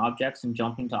 1000 objects and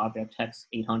jumping to object hex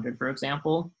 800, for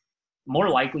example, more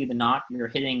likely than not, you're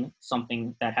hitting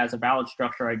something that has a valid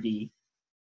structure ID,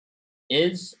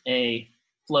 is a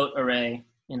float array,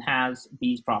 and has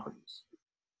these properties.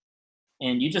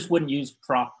 And you just wouldn't use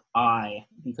prop I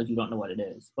because you don't know what it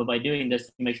is. But by doing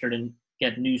this, you make sure to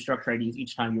get new structure IDs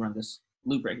each time you run this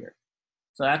loop right here.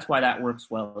 So that's why that works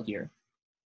well here.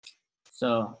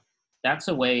 So that's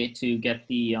a way to get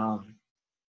the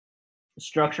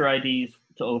structure IDs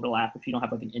to overlap if you don't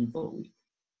have like an info loop.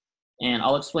 And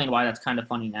I'll explain why that's kind of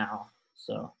funny now.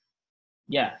 So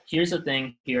yeah, here's the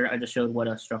thing here. I just showed what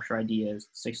a structure ID is,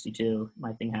 62.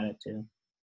 My thing had it too.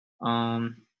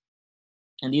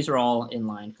 And these are all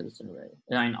inline because it's an array.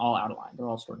 And all out of line. They're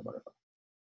all stored in a butterfly.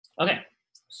 Okay,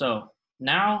 so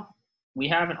now we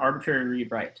have an arbitrary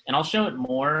read write. And I'll show it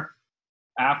more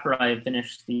after I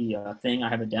finish the thing. I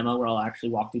have a demo where I'll actually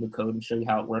walk through the code and show you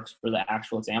how it works for the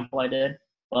actual example I did.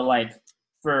 But like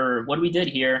for what we did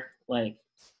here, like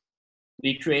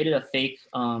we created a fake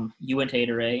uint8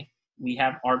 array. We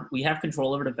have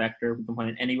control over the vector. We can point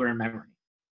it anywhere in memory.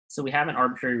 So we have an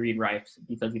arbitrary read write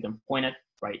because we can point it,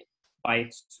 write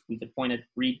bytes. We could point it,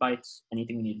 read bytes,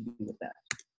 anything we need to do with that.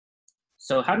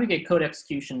 So how do we get code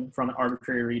execution from an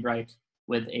arbitrary read write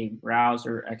with a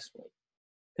browser exploit?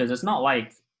 Because it's not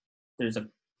like there's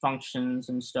functions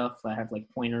and stuff that have like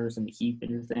pointers and heap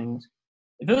and things.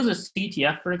 If it was a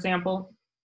CTF, for example,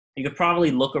 you could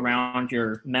probably look around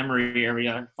your memory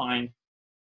area and find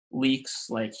leaks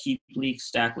like heap leaks,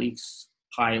 stack leaks,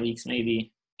 pi leaks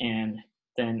maybe, and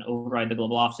then override the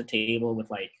global offset table with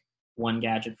like one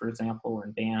gadget, for example,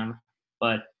 and bam.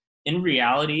 But in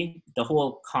reality, the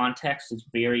whole context is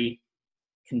very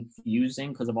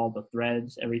confusing because of all the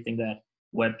threads, everything that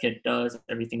WebKit does,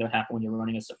 everything that happens when you're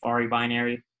running a Safari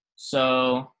binary.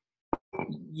 So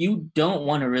you don't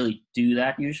want to really do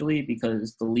that usually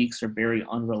because the leaks are very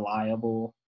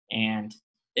unreliable. And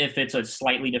if it's a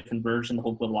slightly different version, the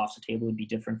whole global offset table would be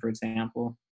different, for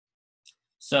example.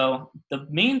 So the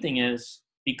main thing is,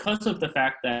 because of the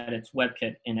fact that it's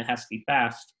WebKit and it has to be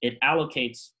fast, it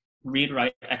allocates read,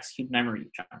 write, execute memory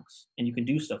chunks, and you can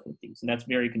do stuff with these, and that's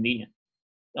very convenient.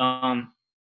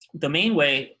 The main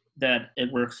way that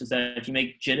it works is that if you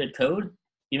make JITted code,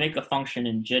 you make a function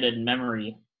in JITted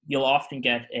memory, you'll often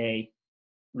get a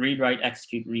read, write,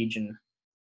 execute region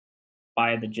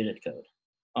by the JITted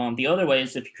code. The other way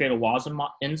is if you create a WASM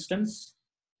instance,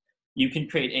 you can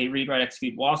create a read, write,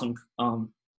 execute WASM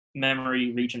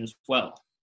memory region as well.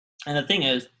 And the thing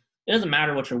is, it doesn't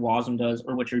matter what your WASM does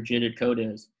or what your JITted code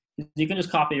is. You can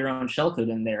just copy your own shellcode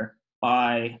in there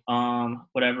by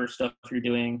whatever stuff you're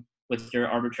doing with your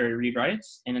arbitrary read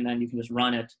writes, and then you can just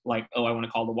run it like, oh, I want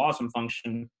to call the WASM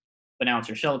function, but now it's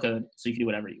your shellcode, so you can do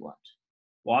whatever you want.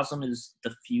 WASM is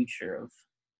the future of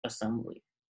assembly.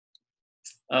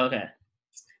 Okay,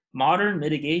 modern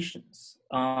mitigations.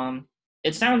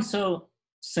 It sounds so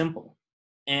simple,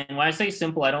 and when I say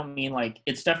simple, I don't mean like,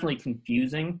 it's definitely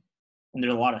confusing, and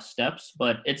there's a lot of steps,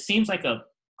 but it seems like a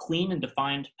clean and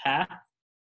defined path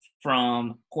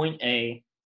from point A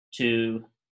to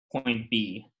point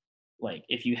B. Like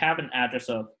if you have an address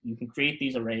of, you can create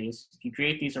these arrays. If you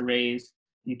create these arrays,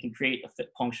 you can create a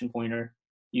function pointer.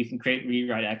 You can create read,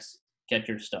 write, x, get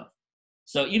your stuff.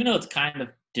 So even though it's kind of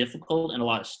difficult and a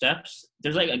lot of steps,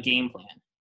 there's like a game plan.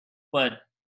 But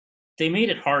they made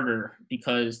it harder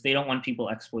because they don't want people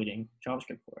exploiting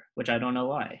JavaScript core, which I don't know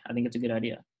why. I think it's a good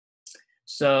idea.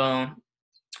 So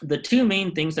the two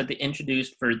main things that they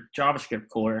introduced for JavaScript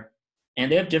core, and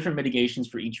they have different mitigations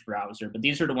for each browser, but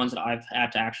these are the ones that I've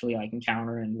had to actually like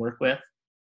encounter and work with.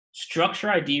 Structure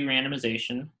ID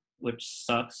randomization, which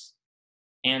sucks,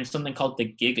 and something called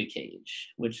the Giga Cage,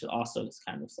 which also is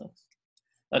kind of sucks.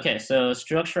 Okay, so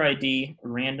structure ID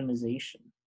randomization.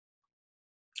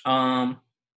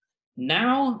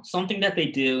 Now something that they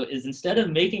do is instead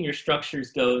of making your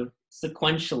structures go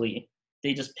sequentially,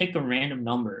 they just pick a random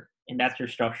number, and that's your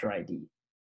structure ID,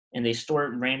 and they store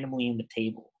it randomly in the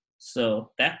table. So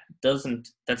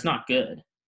that's not good.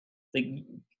 Like,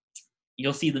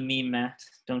 you'll see the meme, Matt.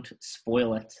 Don't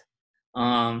spoil it.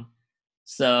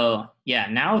 So yeah,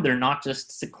 now they're not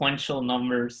just sequential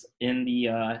numbers in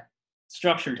the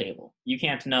structure table. You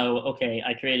can't know, okay,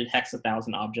 I created hex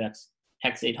 1,000 objects,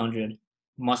 hex 800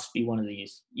 must be one of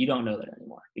these. You don't know that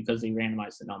anymore because they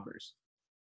randomize the numbers.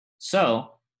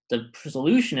 So the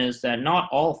solution is that not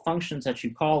all functions that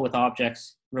you call with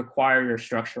objects require your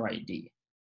structure ID.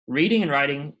 Reading and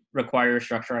writing require a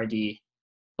structure ID,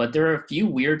 but there are a few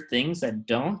weird things that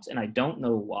don't, and I don't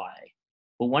know why.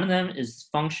 But one of them is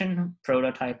function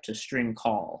prototype to string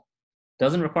call.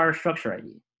 Doesn't require structure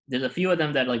ID. There's a few of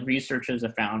them that like researchers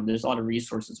have found. There's a lot of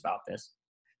resources about this.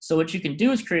 So what you can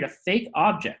do is create a fake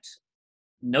object,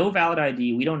 no valid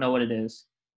ID, we don't know what it is,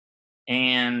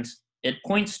 and it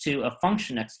points to a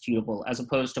function executable as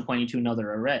opposed to pointing to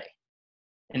another array.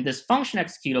 And this function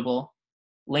executable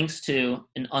links to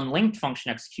an unlinked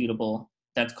function executable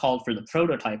that's called for the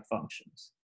prototype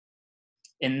functions.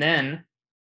 And then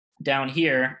down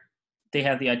here, they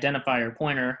have the identifier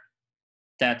pointer.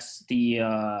 That's the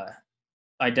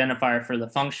identifier for the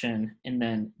function. And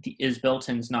then the is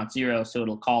built-in is not 0, so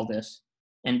it'll call this.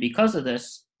 And because of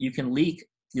this, you can leak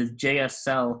the JS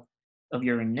cell of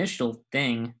your initial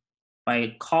thing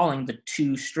by calling the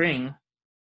to string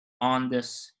on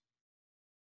this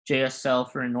JS cell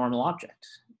for a normal object.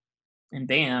 And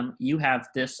bam, you have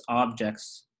this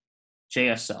object's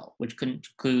JS cell, which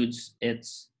includes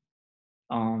its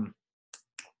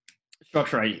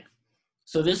structure ID.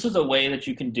 So this is a way that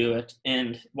you can do it.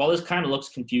 And while this kind of looks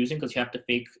confusing because you have to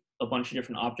fake a bunch of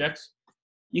different objects,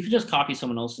 you can just copy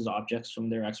someone else's objects from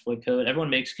their exploit code. Everyone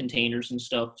makes containers and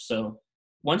stuff. So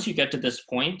once you get to this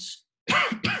point,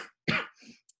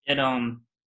 it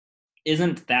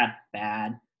isn't that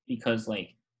bad because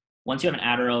like once you have an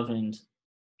adder of and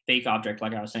fake object,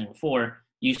 like I was saying before,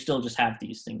 you still just have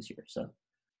these things here. So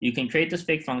you can create this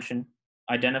fake function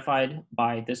identified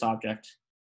by this object,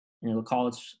 and it'll call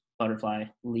its butterfly,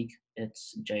 leak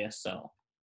its JS cell.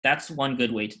 That's one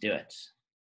good way to do it.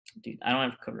 Dude, I don't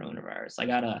have coronavirus. I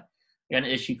got an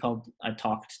issue called I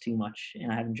talked too much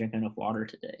and I haven't drank enough water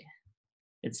today.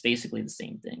 It's basically the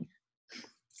same thing.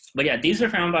 But yeah, these are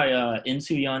found by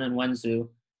Insoo-Yun and Wenzhou.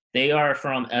 They are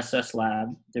from SS Lab.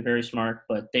 They're very smart,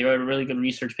 but they wrote a really good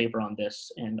research paper on this,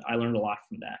 and I learned a lot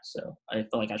from that. So I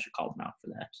feel like I should call them out for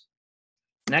that.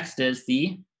 Next is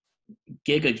the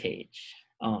Giga Cage.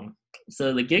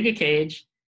 So the Giga Cage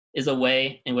is a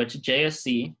way in which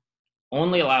JSC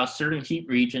only allows certain heap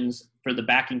regions for the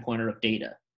backing pointer of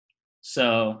data.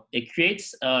 So it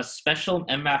creates a special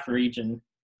mmap region,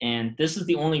 and this is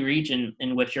the only region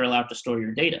in which you're allowed to store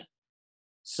your data.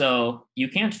 So you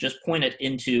can't just point it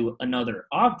into another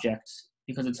object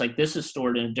because it's like this is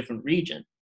stored in a different region.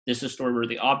 this is stored where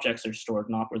the objects are stored,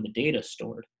 not where the data is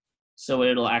stored. So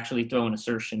it'll actually throw an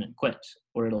assertion and quit,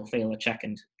 or it'll fail a check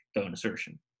and throw an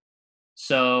assertion.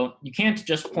 So you can't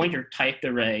just pointer typed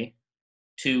array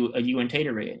to a uint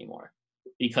array anymore,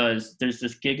 because there's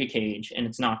this gigacage and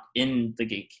it's not in the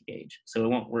gigacage, so it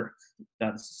won't work.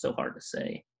 That's so hard to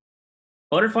say.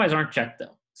 Butterflies aren't checked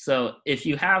though. So if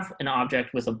you have an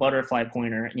object with a butterfly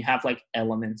pointer and you have like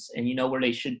elements and you know where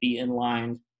they should be in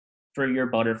line for your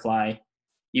butterfly,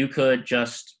 you could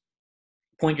just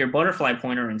point your butterfly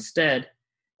pointer instead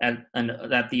at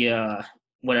the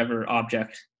whatever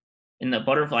object, and the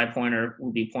butterfly pointer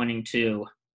will be pointing to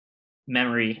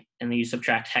memory, and then you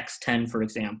subtract hex 10, for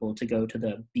example, to go to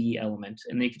the B element,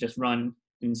 and they could just run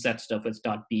and set stuff with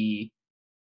 .b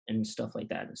and stuff like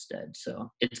that instead.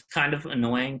 So it's kind of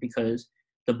annoying because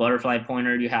the butterfly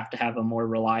pointer, you have to have a more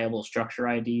reliable structure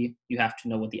ID. You have to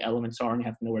know what the elements are, and you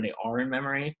have to know where they are in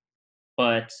memory.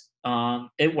 But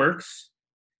it works.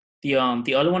 The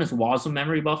other one is WASM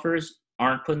memory buffers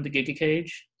aren't put in the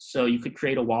gigacage, so you could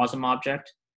create a WASM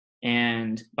object,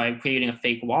 and by creating a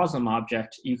fake WASM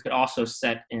object, you could also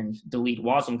set and delete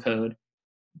WASM code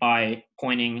by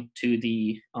pointing to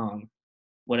the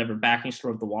whatever backing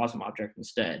store of the WASM object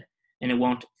instead, and it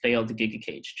won't fail the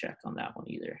gigacage check on that one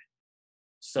either.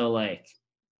 So like,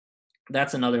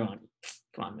 that's another one.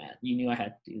 Come on, Matt, you knew I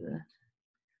had to do that.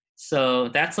 So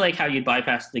that's like how you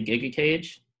bypass the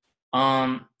gigacage.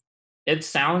 It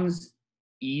sounds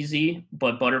easy,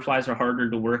 but butterflies are harder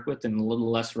to work with and a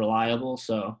little less reliable.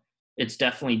 So it's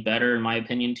definitely better, in my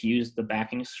opinion, to use the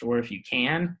backing store if you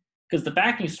can, because the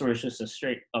backing store is just a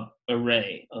straight up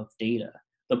array of data.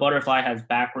 The butterfly has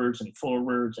backwards and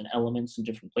forwards and elements in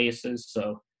different places.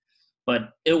 So,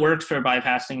 but it works for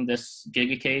bypassing this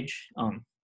gigacage.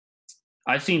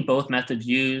 I've seen both methods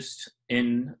used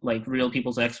in like real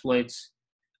people's exploits.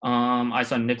 I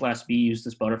saw Nicholas B use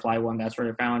this butterfly one. That's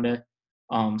where I found it.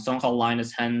 Someone called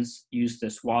Linus Hens used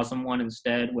this WASM one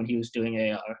instead when he was doing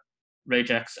a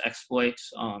regex exploit.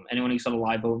 Anyone who saw the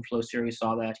live overflow series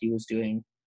saw that he was doing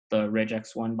the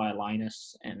regex one by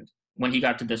Linus. And when he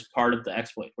got to this part of the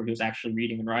exploit where he was actually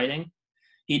reading and writing,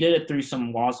 he did it through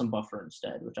some WASM buffer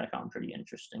instead, which I found pretty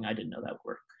interesting. I didn't know that would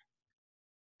work.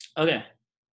 Okay,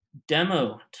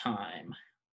 demo time.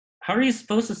 How are you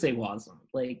supposed to say WASM?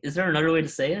 Like, is there another way to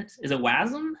say it? Is it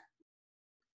WASM?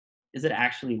 Is it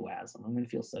actually WASM? I'm gonna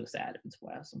feel so sad if it's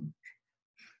WASM.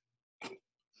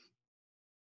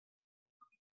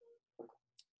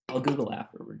 I'll Google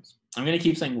afterwards. I'm gonna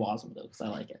keep saying WASM though, because I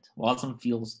like it. WASM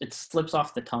feels, it slips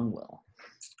off the tongue well.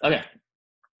 Okay,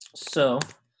 so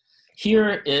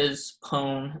here is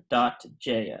pwn.js.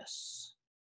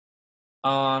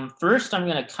 First, I'm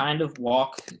gonna kind of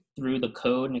walk through the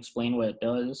code and explain what it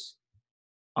does.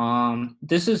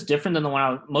 This is different than the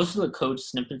one most of the code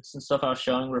snippets and stuff I was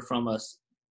showing were from a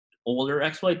older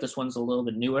exploit. This one's a little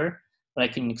bit newer, but I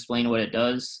can explain what it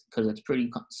does because it's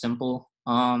pretty simple.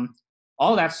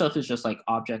 All that stuff is just like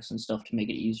objects and stuff to make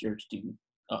it easier to do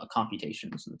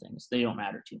computations and things. They don't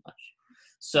matter too much.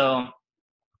 So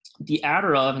the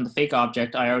adder of and the fake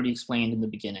object I already explained in the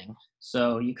beginning.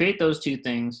 So you create those two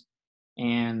things,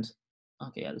 and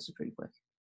okay, yeah, this is pretty quick.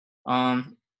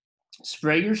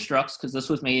 Spray your structs, because this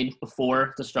was made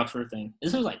before the structure thing.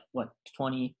 This was like, what,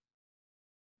 20,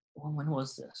 well, when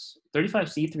was this?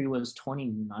 35C3 was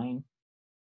 29,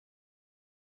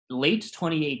 late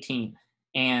 2018,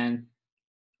 and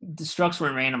the structs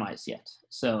weren't randomized yet.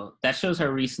 So that shows how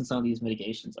recent some of these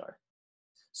mitigations are.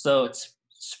 So it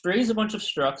sprays a bunch of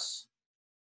structs,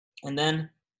 and then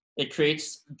it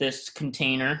creates this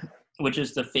container, which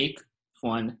is the fake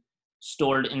one,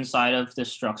 stored inside of this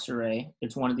structs array.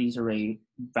 It's one of these array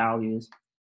values.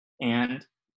 And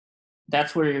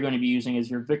that's where you're going to be using as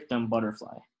your victim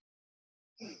butterfly.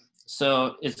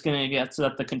 So it's going to get set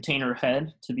up the container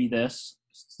head to be this.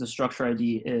 The structure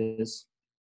ID is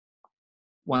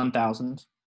 1000,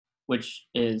 which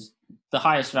is the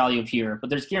highest value of here,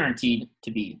 but there's guaranteed to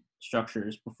be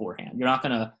structures beforehand. You're not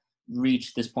going to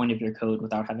reach this point of your code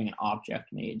without having an object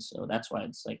made. So that's why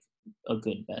it's like a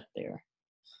good bet there.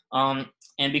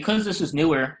 And because this is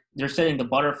newer, they're setting the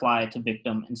butterfly to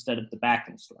victim instead of the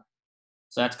backing store.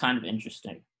 So that's kind of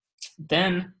interesting.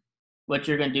 Then what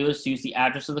you're going to do is use the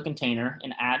address of the container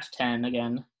and add 10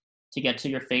 again to get to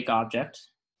your fake object.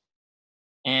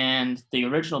 And the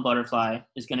original butterfly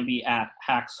is going to be at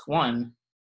hax1,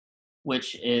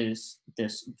 which is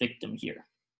this victim here.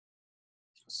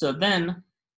 So then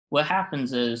what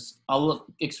happens is, I'll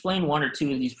explain one or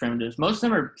two of these primitives. Most of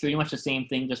them are pretty much the same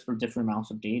thing, just for different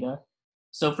amounts of data.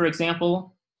 So for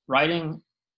example, writing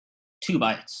 2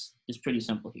 bytes is pretty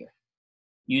simple here.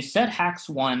 You set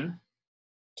hax1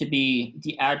 to be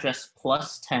the address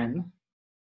plus 10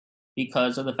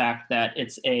 because of the fact that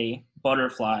it's a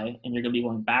butterfly and you're going to be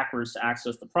going backwards to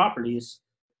access the properties.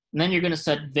 And then you're going to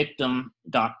set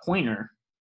victim.pointer.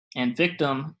 And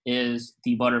victim is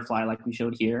the butterfly like we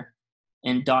showed here.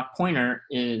 And dot pointer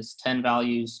is 10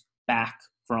 values back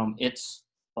from its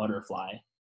butterfly.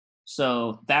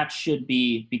 So that should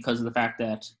be because of the fact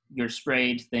that your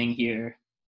sprayed thing here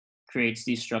creates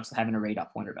these structs that have an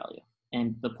array.pointer value.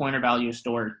 And the pointer value is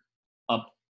stored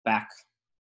up back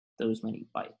those many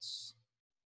bytes.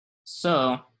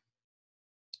 So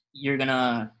you're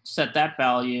gonna set that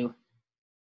value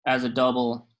as a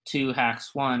double to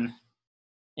hex1,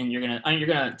 and you're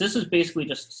gonna this is basically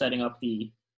just setting up the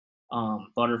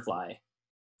butterfly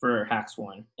for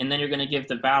hex1, and then you're gonna give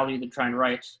the value to try and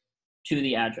write to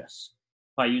the address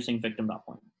by using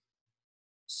victim.pointer.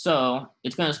 So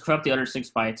it's gonna corrupt the other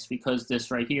 6 bytes because this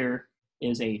right here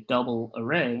is a double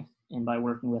array, and by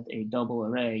working with a double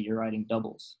array, you're writing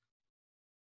doubles.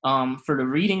 For the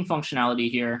reading functionality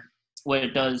here, what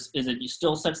it does is it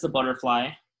still sets the butterfly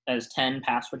as 10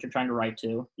 past what you're trying to write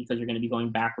to, because you're going to be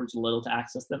going backwards a little to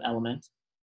access the element.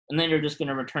 And then you're just going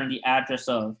to return the address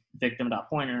of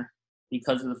victim.pointer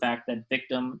because of the fact that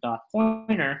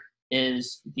victim.pointer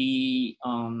is the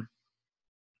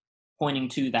pointing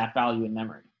to that value in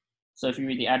memory. So if you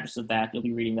read the address of that, you'll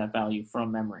be reading that value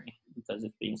from memory because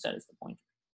it's being set as the pointer.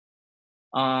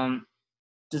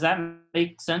 Does that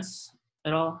make sense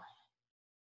at all?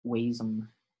 Wasm.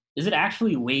 Is it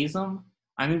actually Wasm?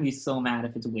 I'm gonna be so mad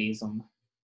if it's Wasm.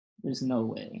 There's no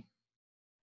way.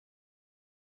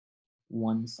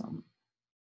 Onesome.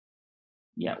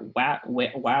 Yeah,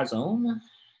 Wazom?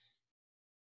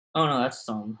 Oh no, that's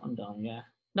some. I'm dumb, yeah.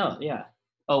 No, yeah.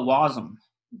 Oh, Wasm.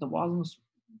 The Wasm's,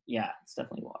 yeah, it's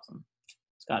definitely Wasm.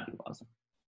 It's gotta be Wasm.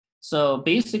 So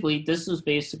basically, this is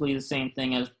basically the same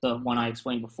thing as the one I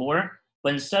explained before,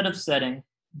 but instead of setting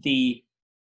the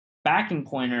backing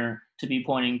pointer to be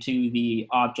pointing to the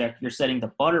object, you're setting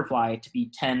the butterfly to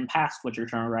be 10 past what you're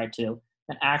trying to write to,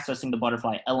 and accessing the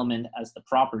butterfly element as the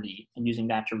property and using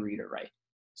that to read or write.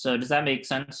 So does that make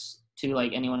sense to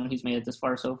like anyone who's made it this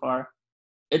far so far?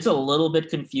 It's a little bit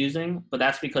confusing, but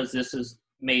that's because this is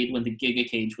made when the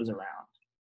GigaCage was around.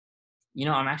 You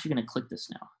know, I'm actually gonna click this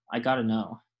now. I gotta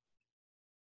know.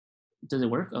 Does it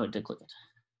work? Oh, it did click it.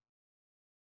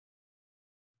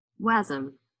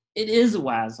 Wasm. It is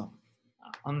Wasm.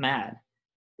 I'm mad.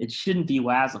 It shouldn't be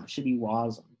Wasm. It should be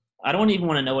Wasm. I don't even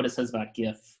want to know what it says about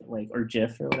GIF, like, or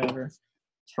GIF or whatever. It's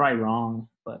probably wrong,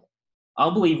 but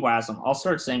I'll believe Wasm. I'll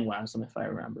start saying Wasm if I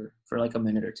remember for like a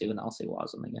minute or two, and I'll say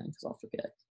Wasm again because I'll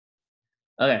forget.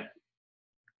 Okay.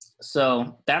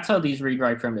 So that's how these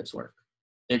read-write primitives work.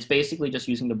 It's basically just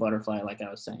using the butterfly, like I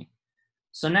was saying.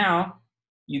 So now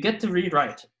you get to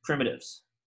read-write primitives.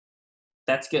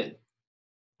 That's good.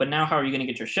 But now how are you going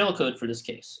to get your shellcode for this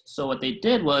case? So what they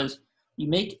did was you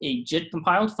make a JIT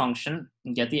compiled function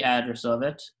and get the address of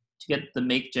it. To get the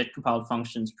make JIT compiled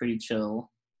functions pretty chill.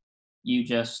 You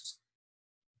just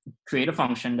create a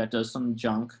function that does some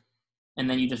junk, and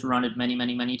then you just run it many,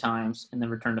 many, many times and then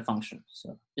return the function.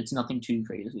 So it's nothing too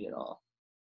crazy at all.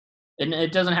 And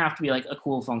it doesn't have to be like a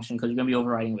cool function because you're going to be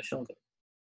overriding with shellcode.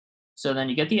 So then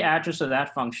you get the address of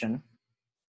that function,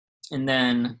 and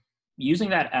then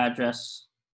using that address,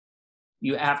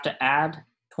 you have to add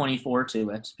 24 to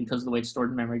it because of the way it's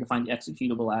stored in memory to find the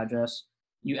executable address.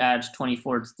 You add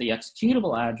 24 to the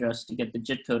executable address to get the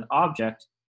JIT code object,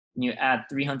 and you add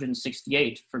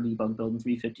 368 for debug build and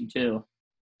 352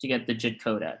 to get the JIT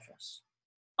code address.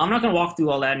 I'm not going to walk through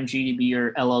all that in GDB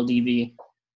or LLDB,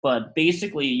 but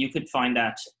basically you could find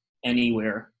that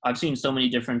anywhere. I've seen so many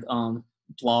different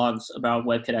blogs about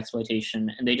WebKit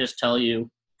exploitation, and they just tell you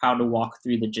how to walk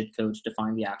through the JIT code to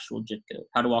find the actual JIT code,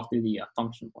 how to walk through the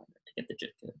function pointer to get the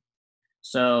JIT code.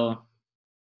 So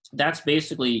that's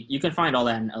basically, you can find all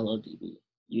that in LLDB.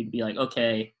 You'd be like,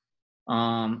 okay,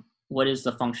 what is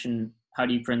the function? How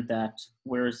do you print that?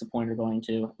 Where is the pointer going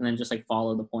to? And then just like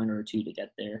follow the pointer or two to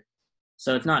get there.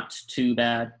 So it's not too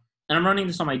bad. And I'm running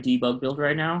this on my debug build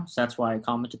right now, so that's why I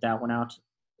commented that one out.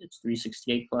 It's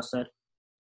 368 plus that.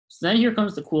 So then here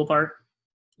comes the cool part.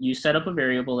 You set up a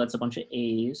variable that's a bunch of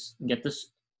A's, and get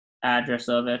this address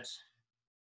of it,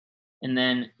 and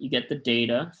then you get the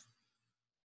data,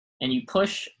 and you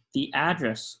push the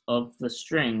address of the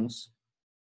strings,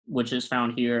 which is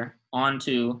found here,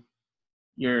 onto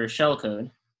your shellcode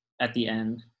at the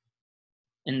end,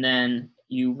 and then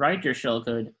you write your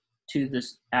shellcode to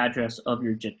this address of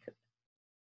your JIT code.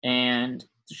 And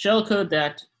the shellcode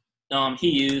that he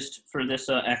used for this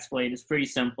exploit is pretty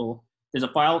simple. There's a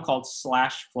file called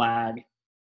 /flag,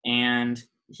 and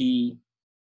he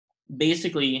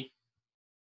basically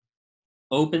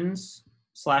opens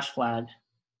 /flag,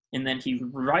 and then he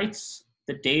writes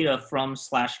the data from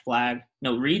 /flag,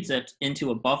 reads it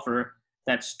into a buffer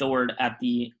that's stored at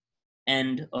the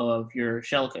end of your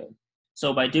shellcode.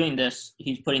 So by doing this,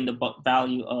 he's putting the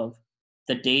value of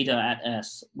the data at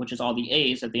S, which is all the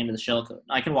A's at the end of the shellcode.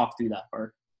 I can walk through that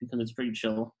part because it's pretty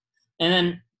chill. And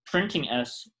then printing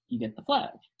S, you get the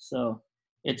flag. So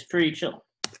it's pretty chill.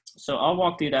 So I'll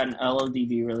walk through that in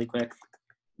LLDB really quick.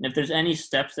 And if there's any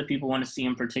steps that people want to see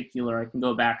in particular, I can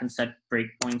go back and set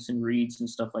breakpoints and reads and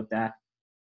stuff like that.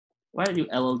 Why did I do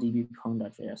LLDB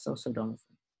pwn.js? That was so dumb.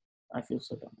 I feel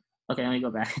so dumb. Okay, let me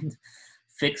go back and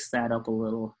fix that up a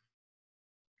little.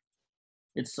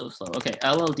 It's so slow. Okay,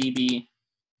 LLDB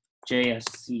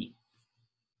JSC.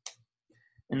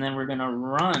 And then we're going to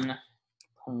run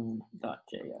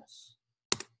pwn.js.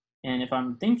 And if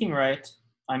I'm thinking right,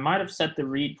 I might have set the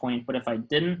read point, but if I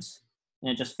didn't,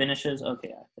 and it just finishes, okay,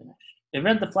 I finished. It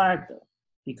read the flag though,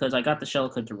 because I got the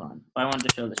shellcode to run. But I wanted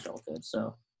to show the shellcode.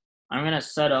 So I'm going to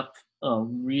set up a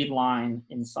read line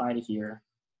inside of here.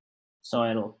 So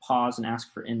it'll pause and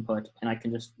ask for input, and I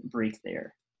can just break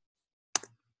there.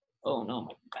 Oh no,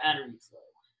 my battery's low.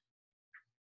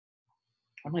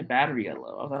 Why'd my battery get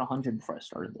low? I was at 100 before I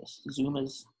started this. Zoom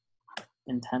is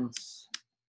intense.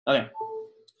 Okay.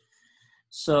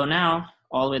 So now,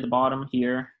 all the way at the bottom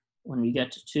here, when we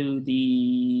get to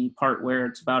the part where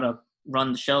it's about to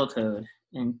run the shellcode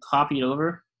and copy it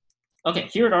over. Okay,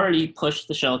 here it already pushed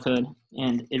the shellcode,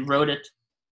 and it wrote it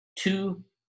to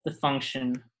the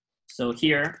function. So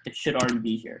here, it should already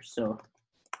be here. So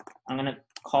I'm going to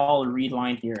call a read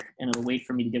line here, and it'll wait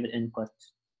for me to give it input.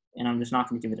 And I'm just not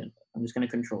going to give it input. I'm just going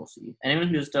to control C. Anyone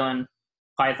who's done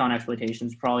Python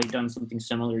exploitations probably done something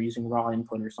similar using raw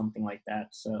input or something like that.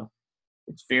 So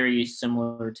it's very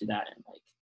similar to that, and like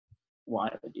why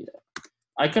I would do that.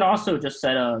 I could also just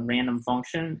set a random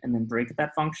function and then break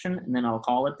that function, and then I'll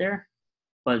call it there.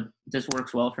 But this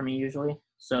works well for me usually.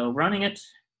 So running it,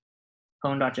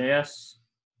 pwn.js,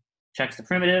 checks the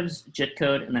primitives, JIT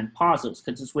code, and then pauses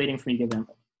because it's waiting for me to give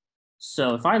input.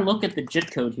 So if I look at the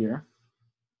JIT code here,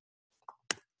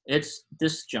 it's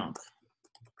this junk,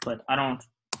 but I don't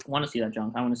want to see that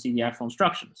junk. I want to see the actual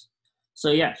instructions. So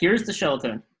yeah, here's the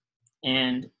shellcode,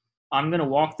 and I'm going to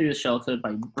walk through the shellcode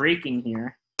by breaking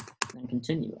here and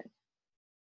continuing.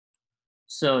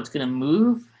 So it's going to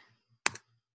move,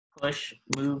 push,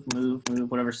 move,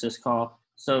 whatever syscall.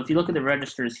 So if you look at the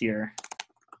registers here,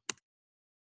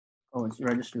 oh, it's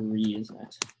register re, isn't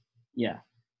it? Yeah.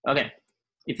 Okay.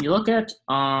 If you look at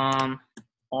RDI,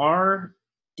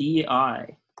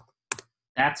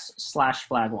 that's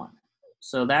 /flag1.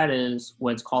 So that is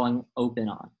what it's calling open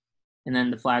on. And then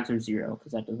the flags are 0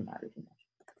 because that doesn't matter too much.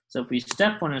 So if we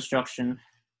step one instruction,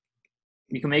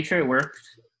 you can make sure it worked.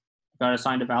 Got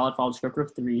assigned a valid file descriptor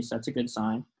of 3, so that's a good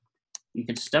sign. You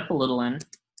could step a little in,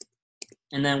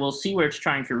 and then we'll see where it's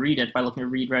trying to read it by looking at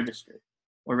read register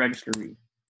or register read.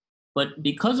 But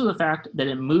because of the fact that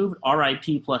it moved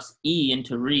RIP plus E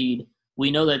into read,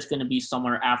 we know that it's going to be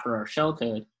somewhere after our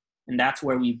shellcode, and that's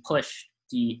where we push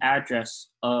the address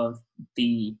of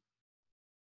the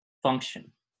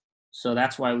function. So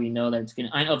that's why we know that it's going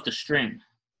to, of the string.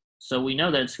 So we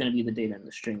know that it's going to be the data in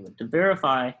the string. But to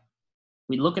verify,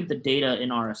 we look at the data in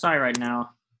RSI right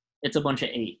now, it's a bunch of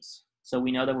A's. So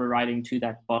we know that we're writing to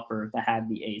that buffer that had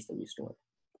the A's that we stored.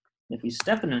 If we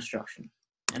step an instruction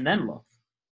and then look,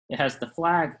 it has the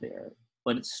flag there,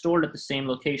 but it's stored at the same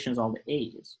location as all the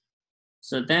A's.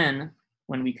 So then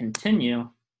when we continue,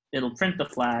 it'll print the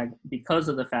flag because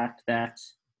of the fact that,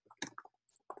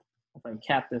 if I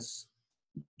cat this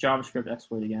JavaScript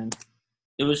exploit again,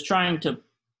 it was trying to,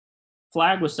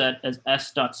 flag was set as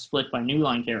s.split by new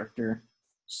line character.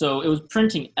 So it was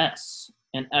printing S,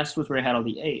 and S was where it had all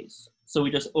the A's. So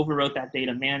we just overwrote that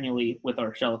data manually with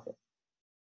our shellcode.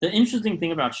 The interesting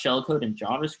thing about shellcode in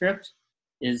JavaScript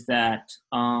is that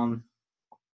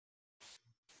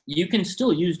you can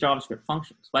still use JavaScript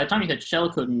functions. By the time you hit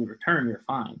shellcode and you return, you're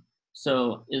fine.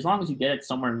 So as long as you get it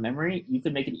somewhere in memory, you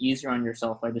could make it easier on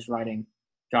yourself by just writing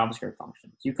JavaScript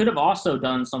functions. You could have also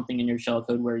done something in your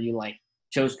shellcode where you like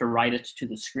chose to write it to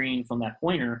the screen from that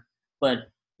pointer, but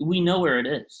we know where it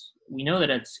is. We know that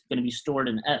it's going to be stored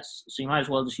in S, so you might as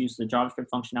well just use the JavaScript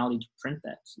functionality to print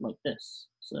that like this.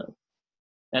 So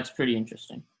that's pretty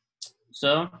interesting.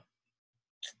 So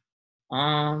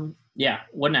yeah,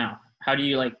 what now? How do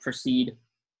you like proceed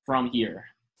from here?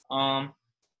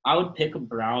 I would pick a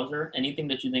browser, anything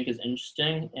that you think is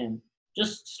interesting, and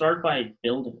just start by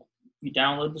building it. You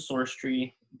download the source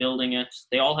tree, building it.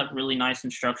 They all have really nice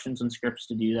instructions and scripts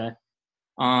to do that.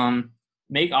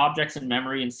 make objects in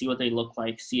memory and see what they look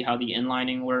like, see how the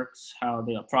inlining works, how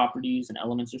the properties and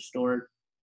elements are stored.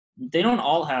 They don't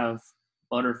all have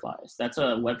butterflies. That's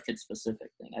a WebKit specific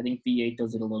thing. I think V8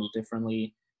 does it a little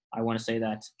differently. I want to say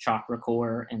that Chakra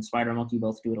Core and SpiderMonkey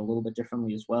both do it a little bit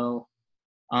differently as well.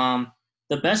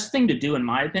 The best thing to do, in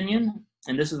my opinion,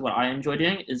 and this is what I enjoy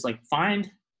doing, is like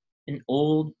find an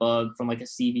old bug from like a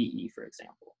CVE, for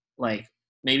example, like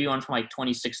maybe one from like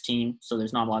 2016, so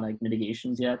there's not a lot of like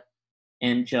mitigations yet,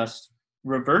 and just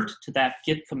revert to that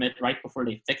git commit right before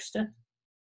they fixed it,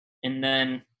 and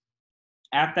then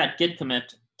at that git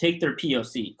commit, take their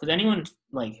POC, because anyone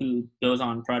like who goes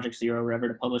on Project Zero or wherever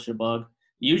to publish a bug,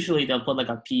 usually they'll put like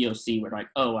a POC where like,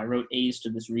 oh, I wrote A's to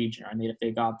this region, or I made a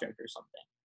fake object or something,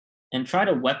 and try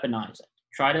to weaponize it.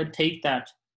 Try to take that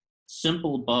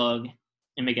simple bug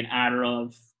and make an adder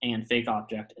of and fake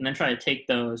object, and then try to take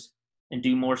those and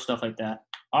do more stuff like that.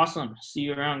 Awesome. See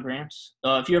you around, Grant.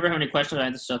 If you ever have any questions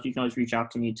on this stuff, you can always reach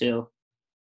out to me too.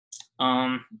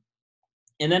 And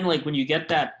then like when you get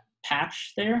that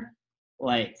patch there,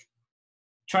 like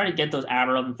try to get those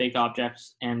adder of and fake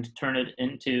objects and turn it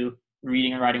into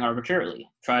reading and writing arbitrarily.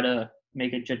 Try to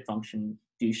make a JIT function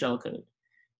do shellcode.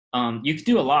 You can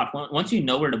do a lot. Once you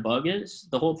know where the bug is,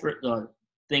 the whole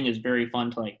thing is very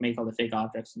fun to like make all the fake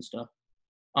objects and stuff.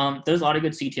 There's a lot of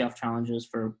good CTF challenges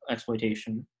for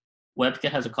exploitation.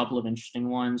 WebKit has a couple of interesting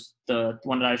ones. The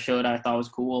one that I showed I thought was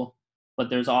cool, but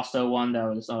there's also one that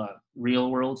was real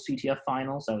world CTF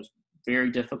finals that was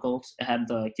very difficult. It had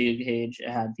the gig age,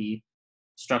 it had the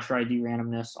structure ID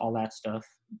randomness, all that stuff.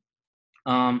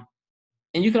 And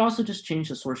you could also just change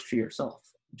the source tree yourself.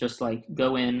 Just like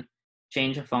go in,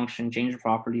 change a function, change a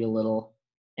property a little,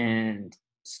 and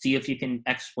see if you can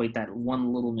exploit that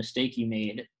one little mistake you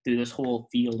made through this whole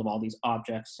field of all these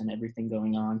objects and everything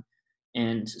going on,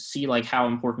 and see like how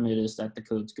important it is that the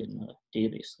code's good in a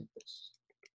database like this.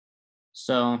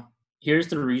 So here's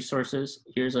the resources.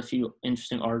 Here's a few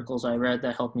interesting articles I read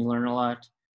that helped me learn a lot.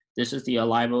 This is the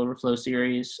Live Overflow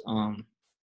series.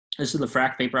 This is the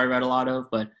FRAC paper I read a lot of,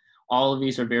 but all of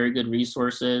these are very good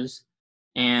resources.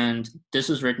 And this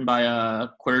is written by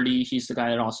QWERTY. He's the guy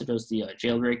that also does the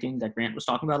jailbreaking that Grant was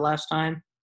talking about last time.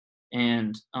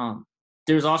 And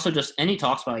there's also just any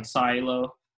talks about like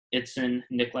Silo, Itzen,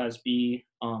 Niklas B.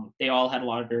 They all had a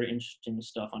lot of very interesting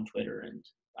stuff on Twitter, and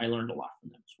I learned a lot from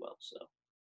them as well. So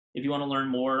if you want to learn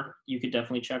more, you could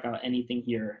definitely check out anything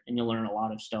here, and you'll learn a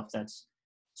lot of stuff that's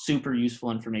super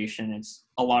useful information. It's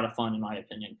a lot of fun, in my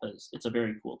opinion, because it's a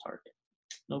very cool target.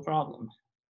 No problem.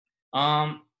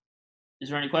 Is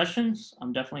there any questions?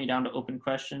 I'm definitely down to open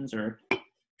questions or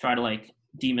try to like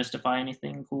demystify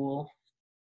anything cool.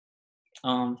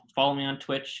 Follow me on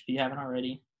Twitch if you haven't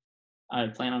already. I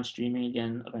plan on streaming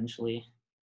again eventually.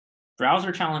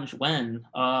 Browser challenge when?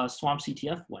 Swamp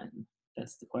CTF when?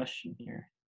 That's the question here.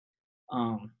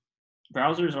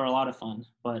 Browsers are a lot of fun,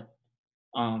 but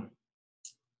I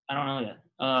don't know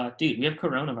yet. Dude, we have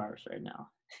coronavirus right now.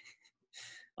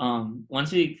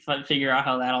 Once we figure out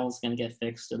how that all is going to get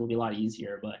fixed, it'll be a lot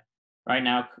easier. But right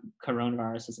now,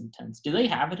 coronavirus is intense. Do they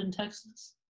have it in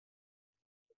Texas?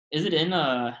 Is it in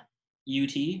UT,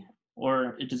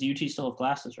 or does UT still have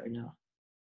classes right now?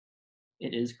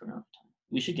 It is corona time.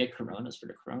 We should get coronas for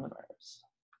the coronavirus.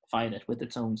 Fight it with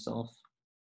its own self.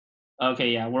 Okay,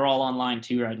 yeah, we're all online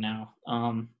too right now.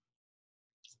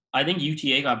 I think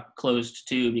UTA got closed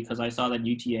too because I saw that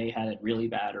UTA had it really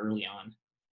bad early on.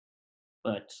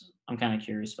 But I'm kind of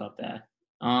curious about that.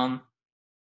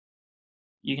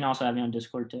 You can also have me on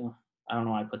Discord too. I don't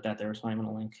know why I put that there. It's not even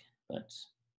a link. But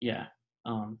yeah.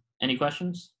 Any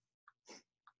questions?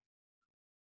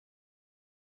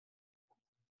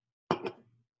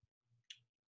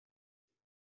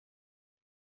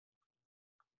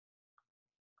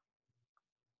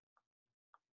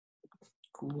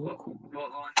 Cool. Well,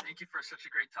 Owen, thank you for such a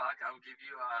great talk. I will give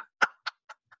you a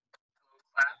little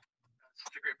clap.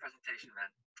 Such a great presentation, man.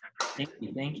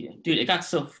 Thank you. Dude, it got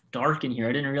so dark in here.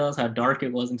 I didn't realize how dark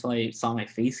it was until I saw my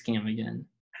face cam again.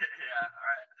 Yeah, all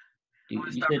right. Dude, I'm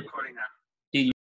going to stop recording now.